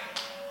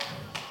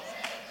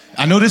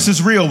 I know this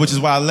is real, which is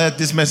why I let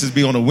this message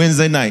be on a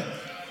Wednesday night.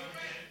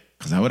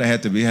 Because I would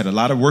have had a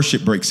lot of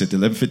worship breaks at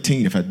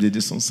 11:15 if I did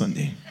this on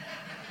Sunday.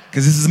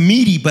 Because this is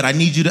meaty, but I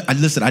need you to,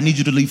 listen, I need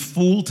you to leave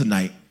full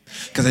tonight.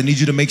 Because I need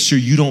you to make sure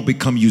you don't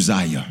become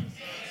Uzziah.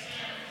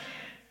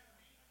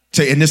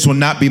 Say, and this will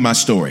not be my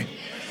story.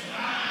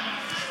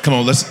 Come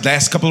on,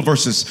 last couple of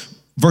verses.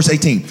 Verse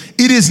 18.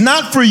 It is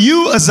not for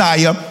you,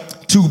 Uzziah,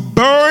 to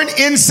burn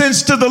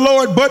incense to the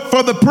Lord, but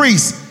for the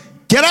priests.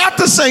 Get out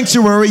the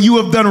sanctuary. You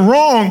have done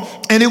wrong,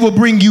 and it will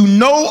bring you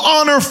no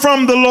honor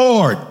from the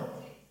Lord.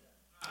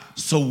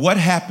 So what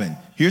happened?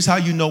 Here's how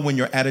you know when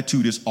your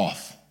attitude is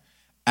off.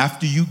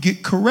 After you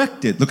get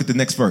corrected, look at the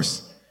next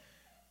verse.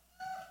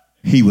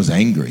 He was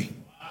angry.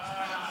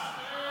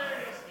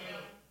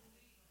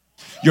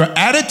 Your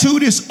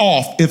attitude is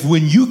off if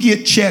when you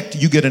get checked,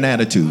 you get an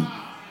attitude.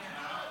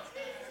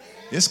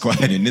 It's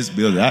quiet in this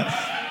building.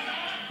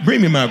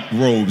 Bring me my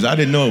robes. I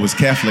didn't know it was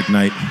Catholic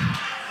night.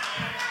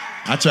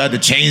 I tried to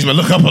change my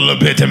look up a little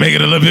bit to make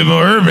it a little bit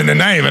more urban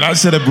tonight, but I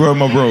should have brought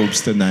my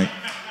robes tonight.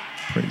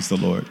 Praise the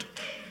Lord.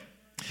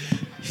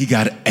 He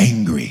got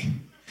angry.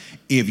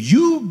 If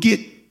you get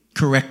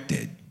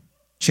corrected,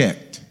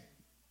 checked,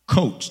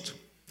 coached,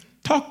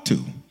 talked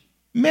to,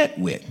 met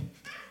with,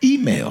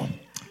 email,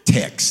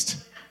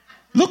 text,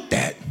 looked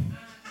at,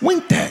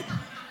 winked at,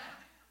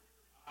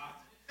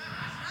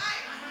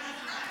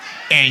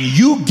 and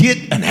you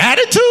get an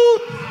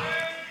attitude,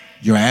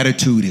 your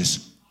attitude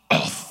is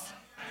off.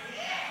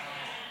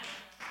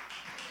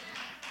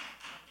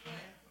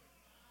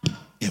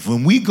 If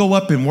when we go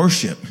up and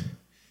worship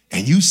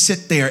and you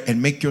sit there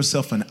and make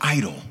yourself an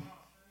idol,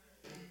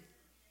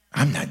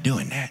 I'm not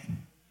doing that.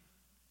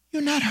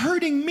 You're not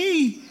hurting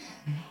me.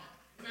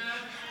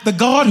 The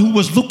God who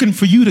was looking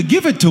for you to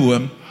give it to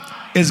him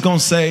is going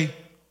to say,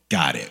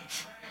 got it.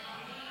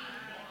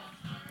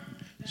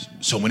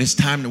 So when it's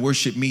time to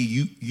worship me,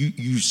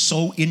 you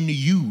so into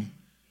you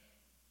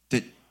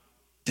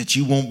that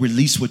you won't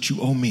release what you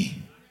owe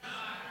me.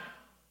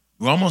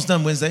 We're almost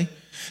done Wednesday.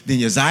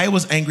 Then Uzziah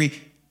was angry.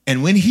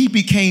 And when he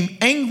became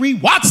angry,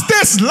 watch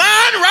this line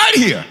right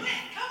here.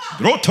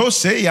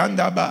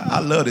 I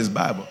love this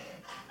Bible.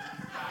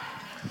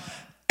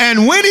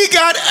 And when he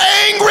got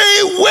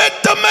angry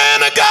with the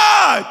man of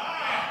God,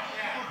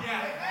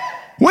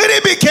 when he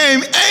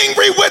became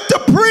angry with the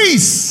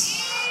priest.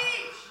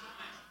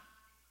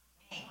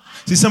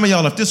 See, some of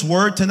y'all, if this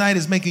word tonight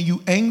is making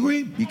you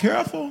angry, be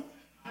careful.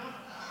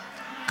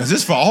 Because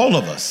it's for all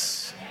of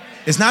us.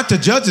 It's not to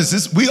judges.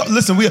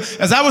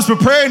 As I was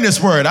preparing this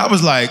word, I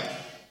was like,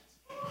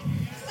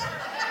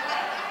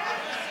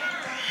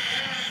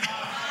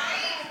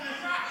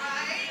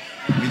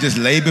 we just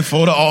lay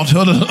before the altar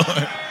of the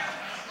Lord.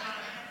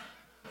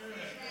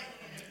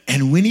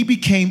 And when he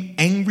became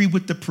angry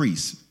with the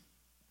priest,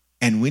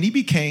 and when he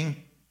became,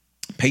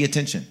 pay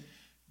attention,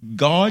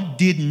 God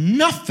did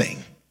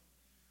nothing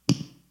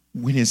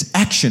when his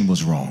action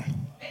was wrong.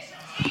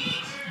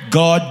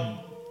 God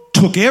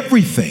took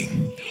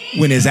everything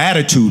when his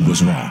attitude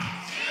was wrong.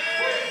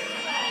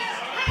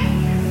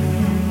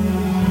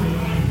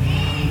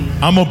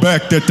 I'm gonna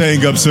back that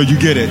thing up so you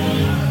get it.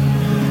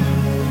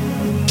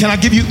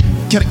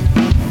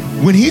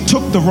 When he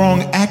took the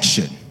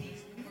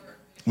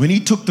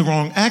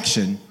wrong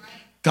action,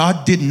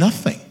 God did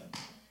nothing.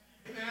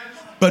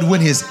 But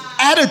when his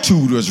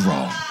attitude was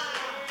wrong,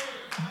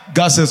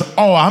 God says,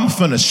 oh, I'm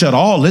finna shut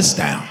all this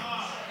down.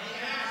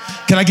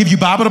 Can I give you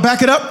Bible to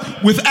back it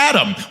up? With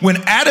Adam. When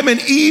Adam and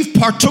Eve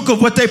partook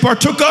of what they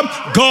partook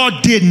of,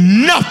 God did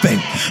nothing.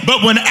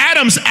 But when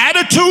Adam's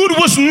attitude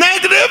was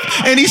negative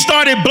and he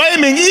started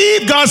blaming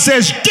Eve, God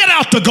says, get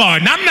out the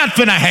garden. I'm not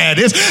finna have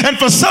this. And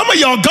for some of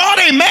y'all, God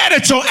ain't mad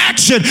at your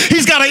action.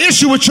 He's got an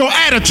issue with your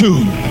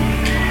attitude.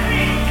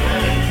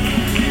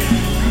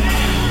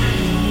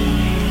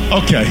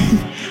 Okay.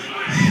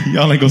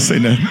 Y'all ain't gonna say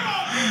nothing.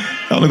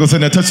 Y'all ain't gonna say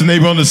nothing. Touch the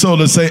neighbor on the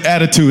shoulder and say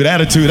attitude,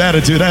 attitude,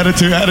 attitude,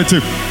 attitude,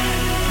 attitude.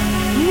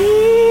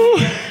 Woo.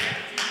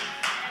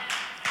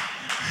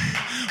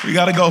 We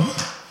gotta go.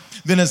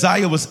 Then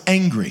Uzziah was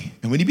angry.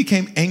 And when he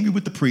became angry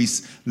with the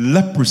priest,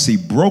 leprosy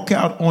broke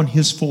out on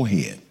his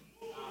forehead.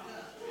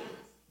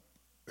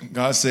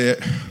 God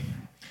said,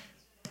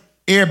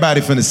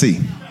 everybody finna see.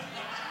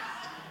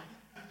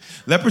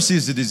 Leprosy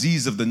is a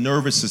disease of the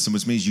nervous system,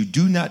 which means you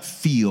do not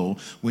feel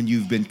when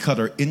you've been cut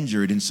or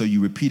injured, and so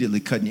you repeatedly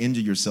cut and injure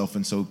yourself,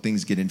 and so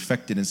things get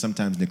infected, and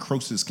sometimes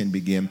necrosis can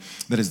begin.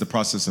 That is the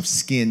process of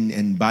skin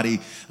and body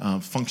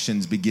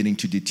functions beginning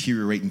to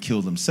deteriorate and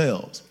kill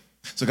themselves.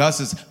 So God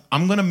says,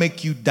 I'm going to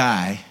make you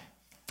die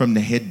from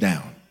the head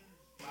down.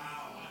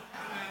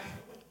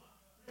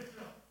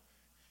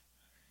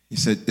 He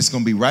said, it's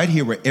going to be right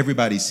here where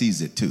everybody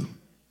sees it too.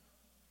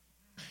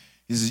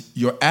 He says,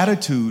 your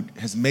attitude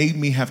has made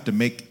me have to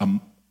make, an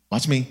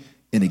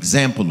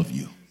example of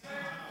you.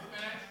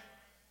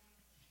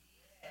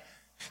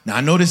 Now,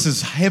 I know this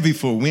is heavy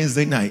for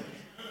Wednesday night,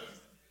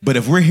 but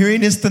if we're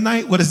hearing this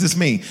tonight, what does this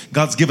mean?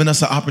 God's given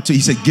us an opportunity.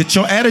 He said, get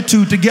your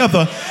attitude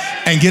together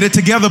and get it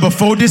together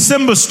before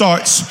December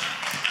starts.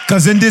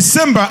 Because in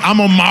December, I'm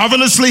going to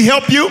marvelously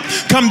help you.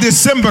 Come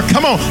December,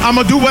 come on. I'm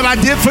going to do what I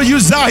did for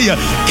Uzziah.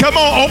 Come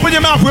on, open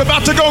your mouth. We're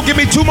about to go. Give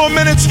me 2 more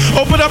minutes.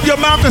 Open up your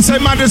mouth and say,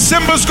 my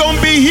December's going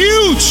to be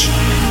huge.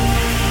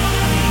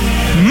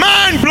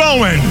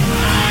 Mind-blowing.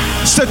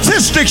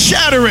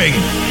 Statistic-shattering.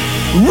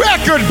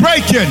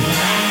 Record-breaking.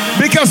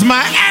 Because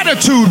my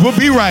attitude will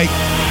be right.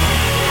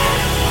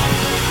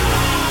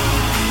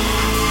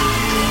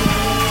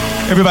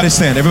 Everybody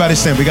stand. Everybody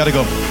stand. We got to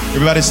go.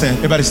 Everybody stand.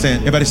 Everybody stand.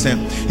 Everybody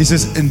stand. He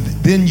says, and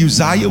then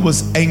Uzziah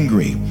was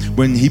angry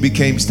when he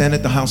became, stand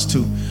at the house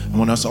too. I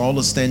want us all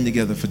to stand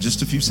together for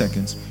just a few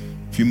seconds,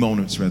 a few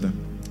moments rather.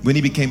 When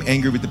he became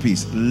angry with the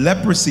priest,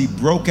 leprosy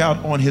broke out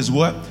on his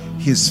what?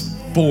 His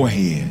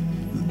forehead.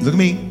 Look at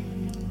me.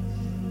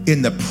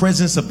 In the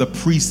presence of the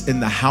priest in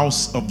the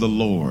house of the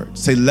Lord.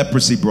 Say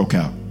leprosy broke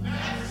out.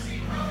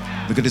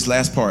 Look at this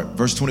last part,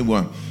 verse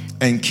 21.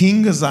 And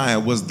King Uzziah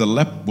was a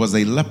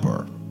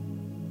leper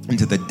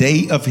until the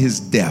day of his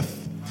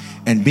death.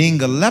 And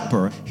being a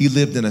leper, he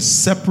lived in a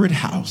separate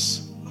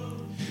house.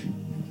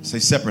 Say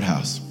separate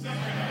house.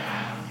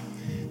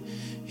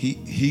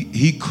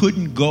 He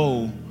couldn't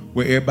go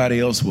where everybody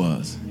else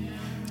was.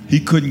 He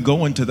couldn't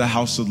go into the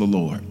house of the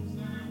Lord.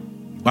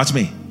 Watch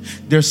me.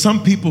 There's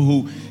some people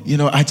who,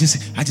 I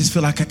just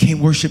feel like I can't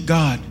worship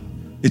God.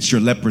 It's your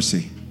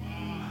leprosy.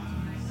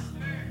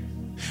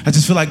 I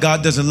just feel like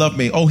God doesn't love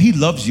me. Oh, he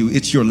loves you.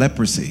 It's your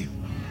leprosy.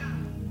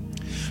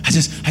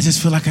 I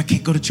just feel like I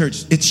can't go to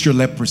church. It's your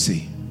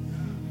leprosy.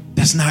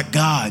 That's not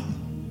God.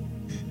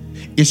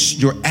 It's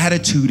your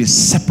attitude has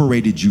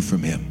separated you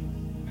from him.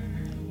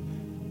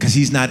 Because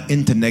he's not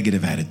into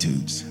negative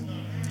attitudes.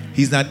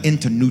 He's not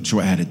into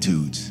neutral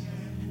attitudes.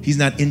 He's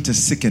not into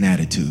sickened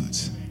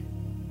attitudes.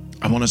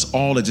 I want us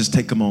all to just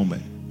take a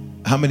moment.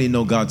 How many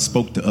know God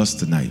spoke to us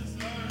tonight?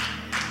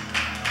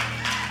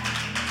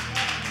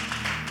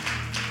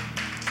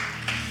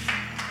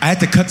 I had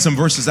to cut some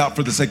verses out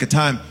for the sake of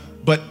time,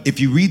 but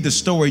if you read the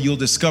story, you'll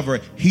discover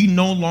he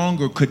no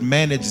longer could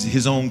manage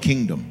his own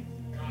kingdom.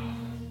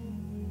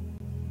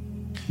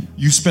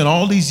 You spent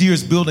all these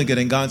years building it,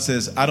 and God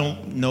says,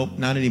 nope,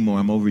 not anymore.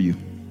 I'm over you.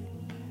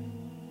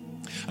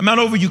 I'm not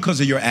over you because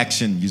of your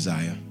action,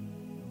 Uzziah.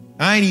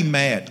 I ain't even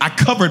mad. I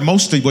covered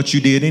most of what you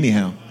did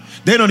anyhow.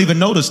 They don't even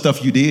know the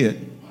stuff you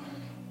did.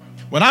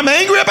 What I'm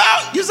angry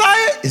about,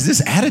 Uzziah, is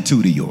this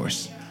attitude of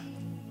yours.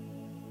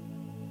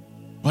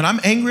 What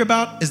I'm angry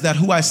about is that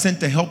who I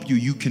sent to help you,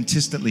 you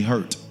consistently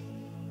hurt.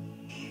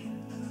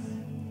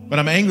 What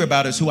I'm angry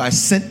about is who I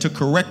sent to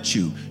correct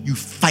you, you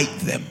fight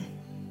them.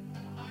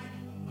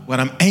 What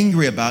I'm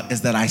angry about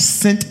is that I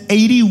sent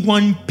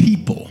 81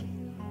 people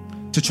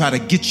to try to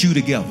get you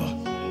together.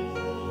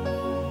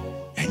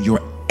 And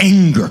your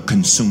anger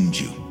consumed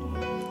you.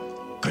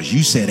 Because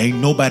you said, ain't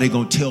nobody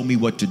gonna tell me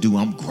what to do,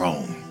 I'm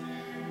grown.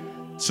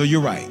 So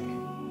you're right.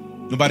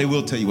 Nobody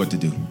will tell you what to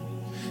do.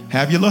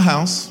 Have your little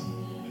house.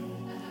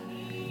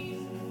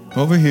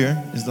 Over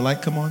here, is the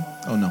light come on?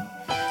 Oh no.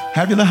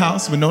 Have your little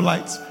house with no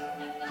lights.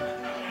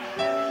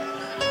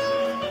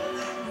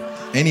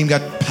 Ain't even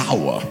got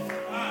power.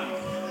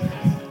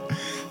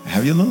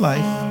 Have your little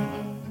life,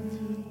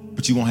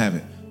 but you won't have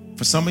it.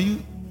 For some of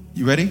you,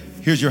 you ready?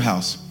 Here's your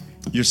house.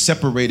 You're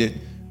separated.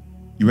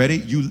 You ready?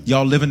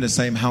 Y'all live in the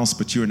same house,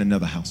 but you're in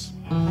another house.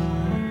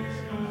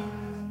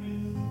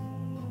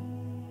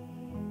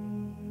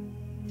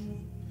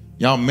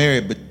 Y'all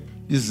married, but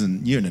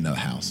you're in another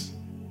house.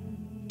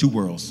 Two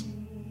worlds.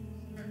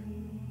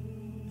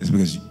 It's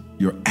because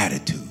your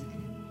attitude.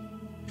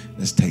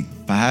 Let's take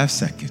 5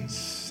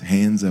 seconds.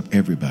 Hands up,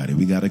 everybody.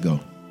 We got to go.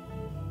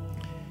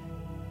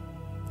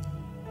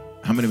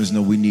 How many of us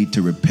know we need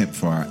to repent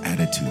for our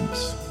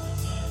attitudes?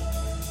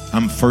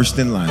 I'm first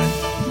in line.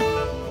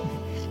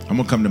 I'm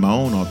going to come to my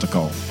own altar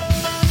call.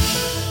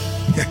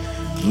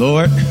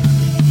 Lord,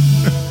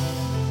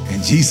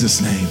 in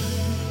Jesus' name.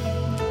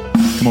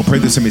 Come on, pray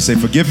this to me. Say,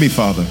 forgive me,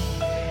 Father,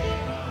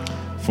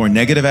 for a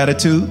negative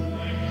attitude,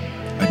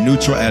 a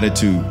neutral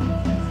attitude,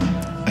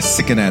 a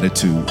sickened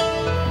attitude.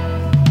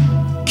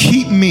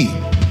 Keep me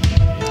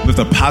with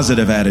a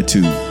positive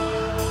attitude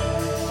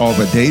all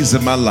the days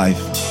of my life.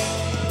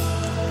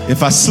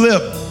 If I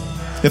slip,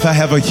 if I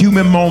have a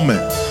human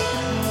moment,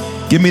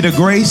 give me the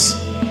grace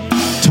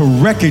to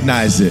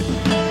recognize it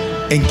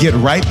and get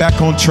right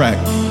back on track.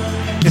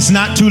 It's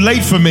not too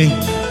late for me.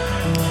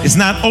 It's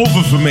not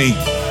over for me.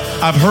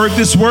 I've heard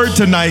this word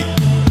tonight,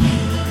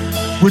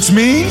 which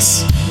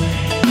means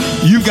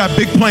you've got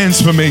big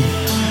plans for me.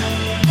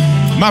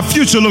 My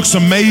future looks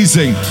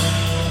amazing.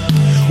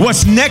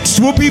 What's next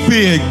will be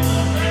big.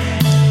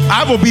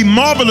 I will be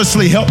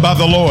marvelously helped by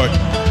the Lord.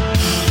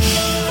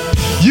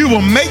 You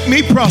will make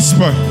me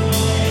prosper.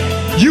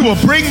 You will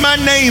bring my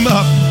name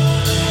up,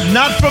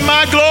 not for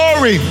my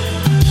glory,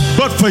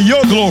 but for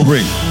your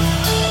glory.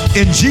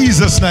 In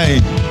Jesus'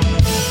 name.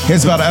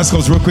 Here's about to ask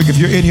us real quick. If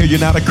you're in here, you're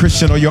not a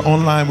Christian, or you're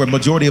online, where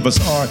majority of us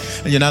are,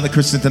 and you're not a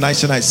Christian tonight.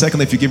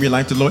 Secondly, if you give your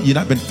life to the Lord, you've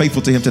not been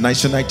faithful to him tonight,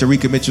 to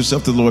recommit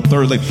yourself to the Lord.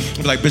 Thirdly,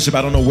 you're like, Bishop,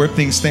 I don't know where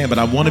things stand, but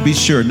I want to be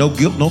sure. No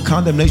guilt, no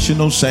condemnation,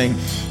 no shame.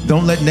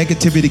 Don't let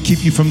negativity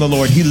keep you from the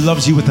Lord. He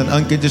loves you with an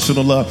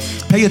unconditional love.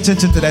 Pay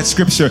attention to that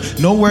scripture.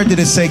 Nowhere did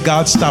it say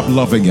God stopped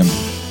loving him.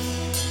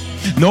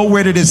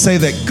 Nowhere did it say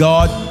that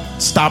God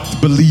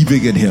stopped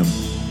believing in him.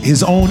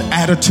 His own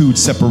attitude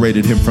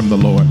separated him from the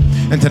Lord.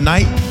 And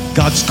tonight,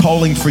 God's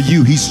calling for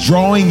you. He's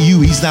drawing you.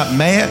 He's not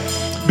mad.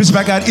 Bishop,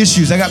 I got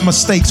issues. I got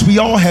mistakes. We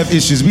all have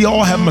issues. We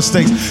all have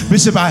mistakes.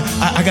 Bishop,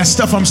 I got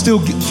stuff I'm still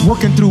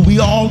working through. We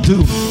all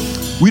do.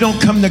 We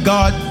don't come to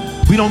God.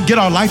 We don't get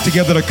our life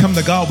together to come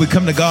to God. We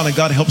come to God, and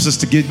God helps us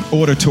to get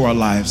order to our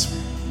lives.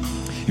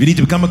 If you need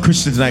to become a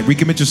Christian tonight,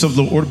 recommit yourself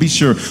to the Lord. Be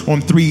sure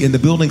on 3 in the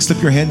building,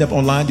 slip your hand up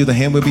online, do the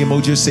hand waving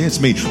emoji, say it's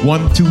me.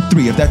 1, 2,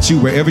 3. If that's you,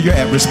 wherever you're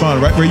at,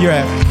 respond right where you're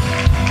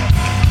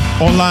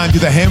at. Online, do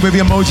the hand waving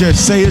emoji,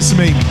 say it's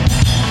me.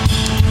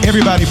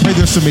 Everybody pray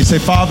this to me. Say,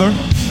 Father,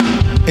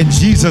 in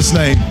Jesus'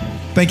 name,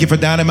 thank you for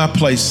dying in my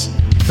place.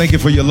 Thank you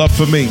for your love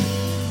for me.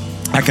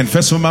 I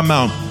confess with my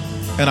mouth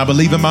and I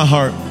believe in my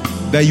heart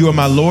that you are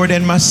my Lord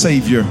and my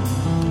Savior.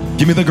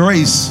 Give me the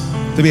grace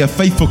to be a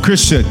faithful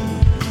Christian.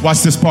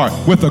 Watch this part.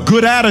 With a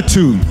good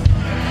attitude,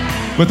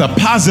 with a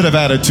positive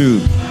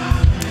attitude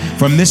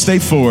from this day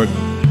forward,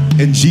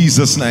 in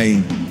Jesus'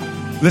 name.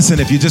 Listen,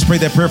 if you just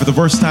prayed that prayer for the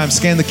first time,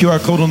 scan the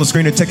QR code on the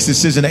screen or text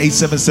decision to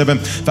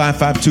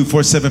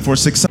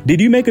 877-552-4746.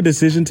 Did you make a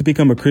decision to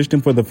become a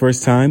Christian for the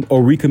first time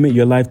or recommit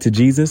your life to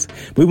Jesus?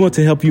 We want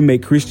to help you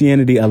make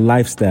Christianity a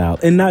lifestyle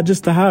and not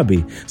just a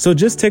hobby. So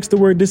just text the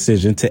word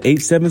decision to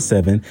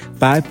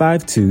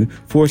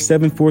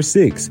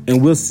 877-552-4746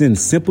 and we'll send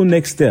simple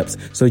next steps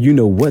so you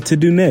know what to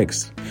do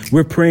next.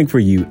 We're praying for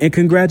you and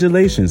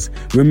congratulations.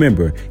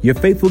 Remember, your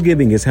faithful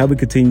giving is how we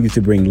continue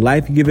to bring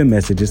life-giving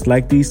messages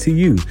like these to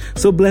you.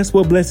 So bless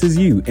what blesses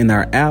you in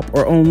our app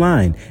or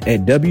online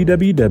at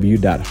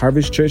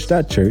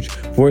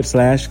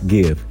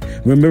www.harvestchurch.church/give.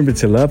 Remember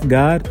to love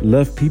God,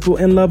 love people,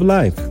 and love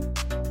life.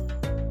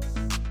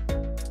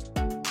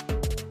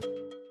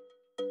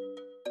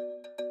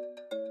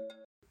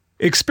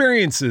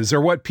 Experiences are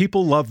what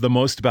people love the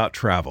most about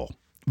travel.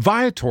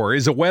 Viator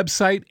is a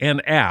website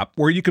and app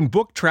where you can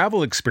book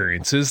travel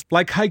experiences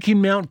like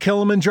hiking Mount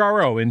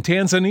Kilimanjaro in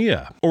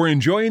Tanzania or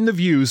enjoying the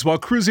views while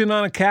cruising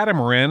on a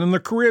catamaran in the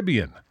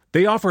Caribbean.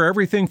 They offer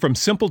everything from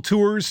simple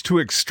tours to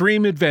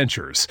extreme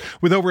adventures.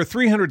 With over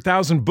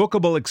 300,000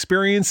 bookable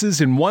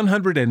experiences in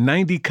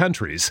 190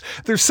 countries,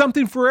 there's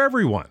something for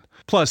everyone.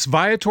 Plus,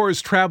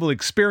 Viator's travel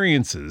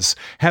experiences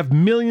have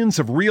millions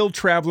of real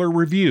traveler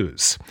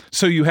reviews,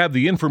 so you have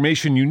the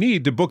information you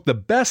need to book the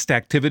best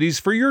activities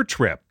for your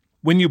trip.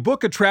 When you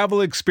book a travel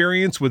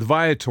experience with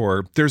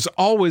Viator, there's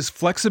always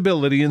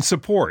flexibility and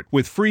support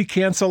with free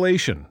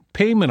cancellation,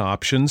 payment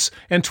options,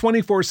 and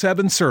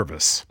 24/7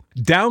 service.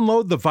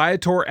 Download the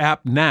Viator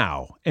app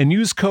now and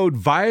use code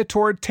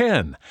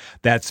Viator10.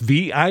 That's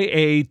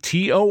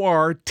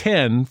Viator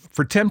 10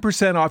 for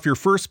 10% off your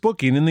first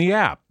booking in the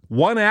app.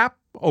 One app,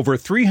 over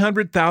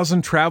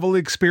 300,000 travel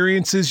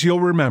experiences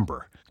you'll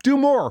remember. Do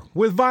more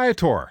with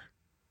Viator.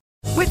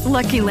 With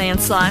Lucky Land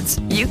Slots,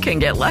 you can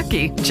get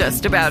lucky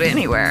just about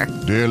anywhere.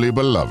 Dearly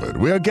beloved,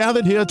 we are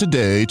gathered here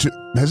today to...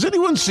 Has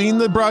anyone seen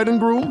the bride and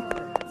groom?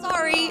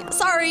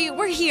 Sorry,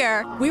 we're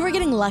here. We were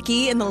getting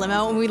lucky in the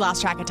limo and we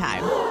lost track of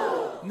time.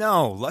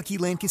 No, Lucky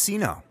Land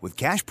Casino, with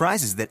cash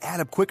prizes that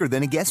add up quicker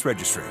than a guest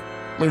registry.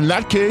 In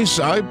that case,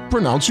 I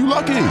pronounce you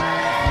lucky.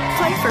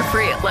 Play for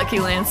free at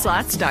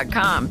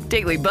LuckyLandSlots.com.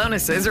 Daily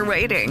bonuses are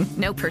waiting.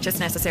 No purchase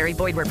necessary.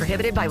 Void where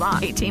prohibited by law.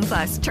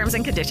 18+. Terms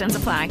and conditions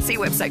apply. See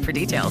website for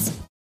details.